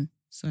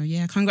 So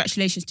yeah,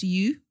 congratulations to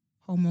you,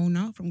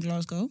 homeowner from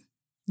Glasgow.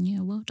 Yeah,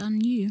 well done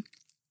you.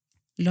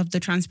 Love the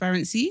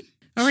transparency.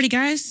 Alrighty,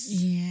 guys.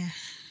 Yeah.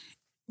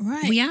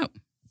 Right. We out.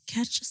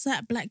 Catch us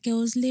at Black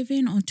Girls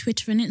Living on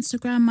Twitter and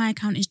Instagram. My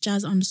account is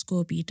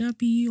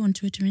jazz_BW on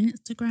Twitter and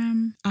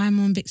Instagram. I'm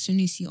on Vic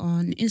Sanusi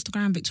on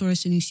Instagram, Victoria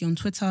Sanusi on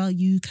Twitter.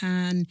 You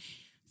can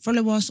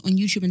follow us on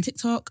YouTube and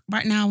TikTok.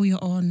 Right now we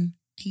are on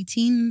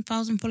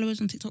 18,000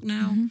 followers on TikTok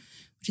now,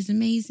 which is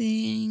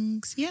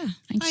amazing. So yeah.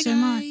 Thank you so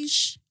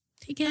much.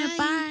 Take care.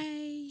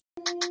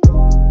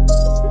 Bye.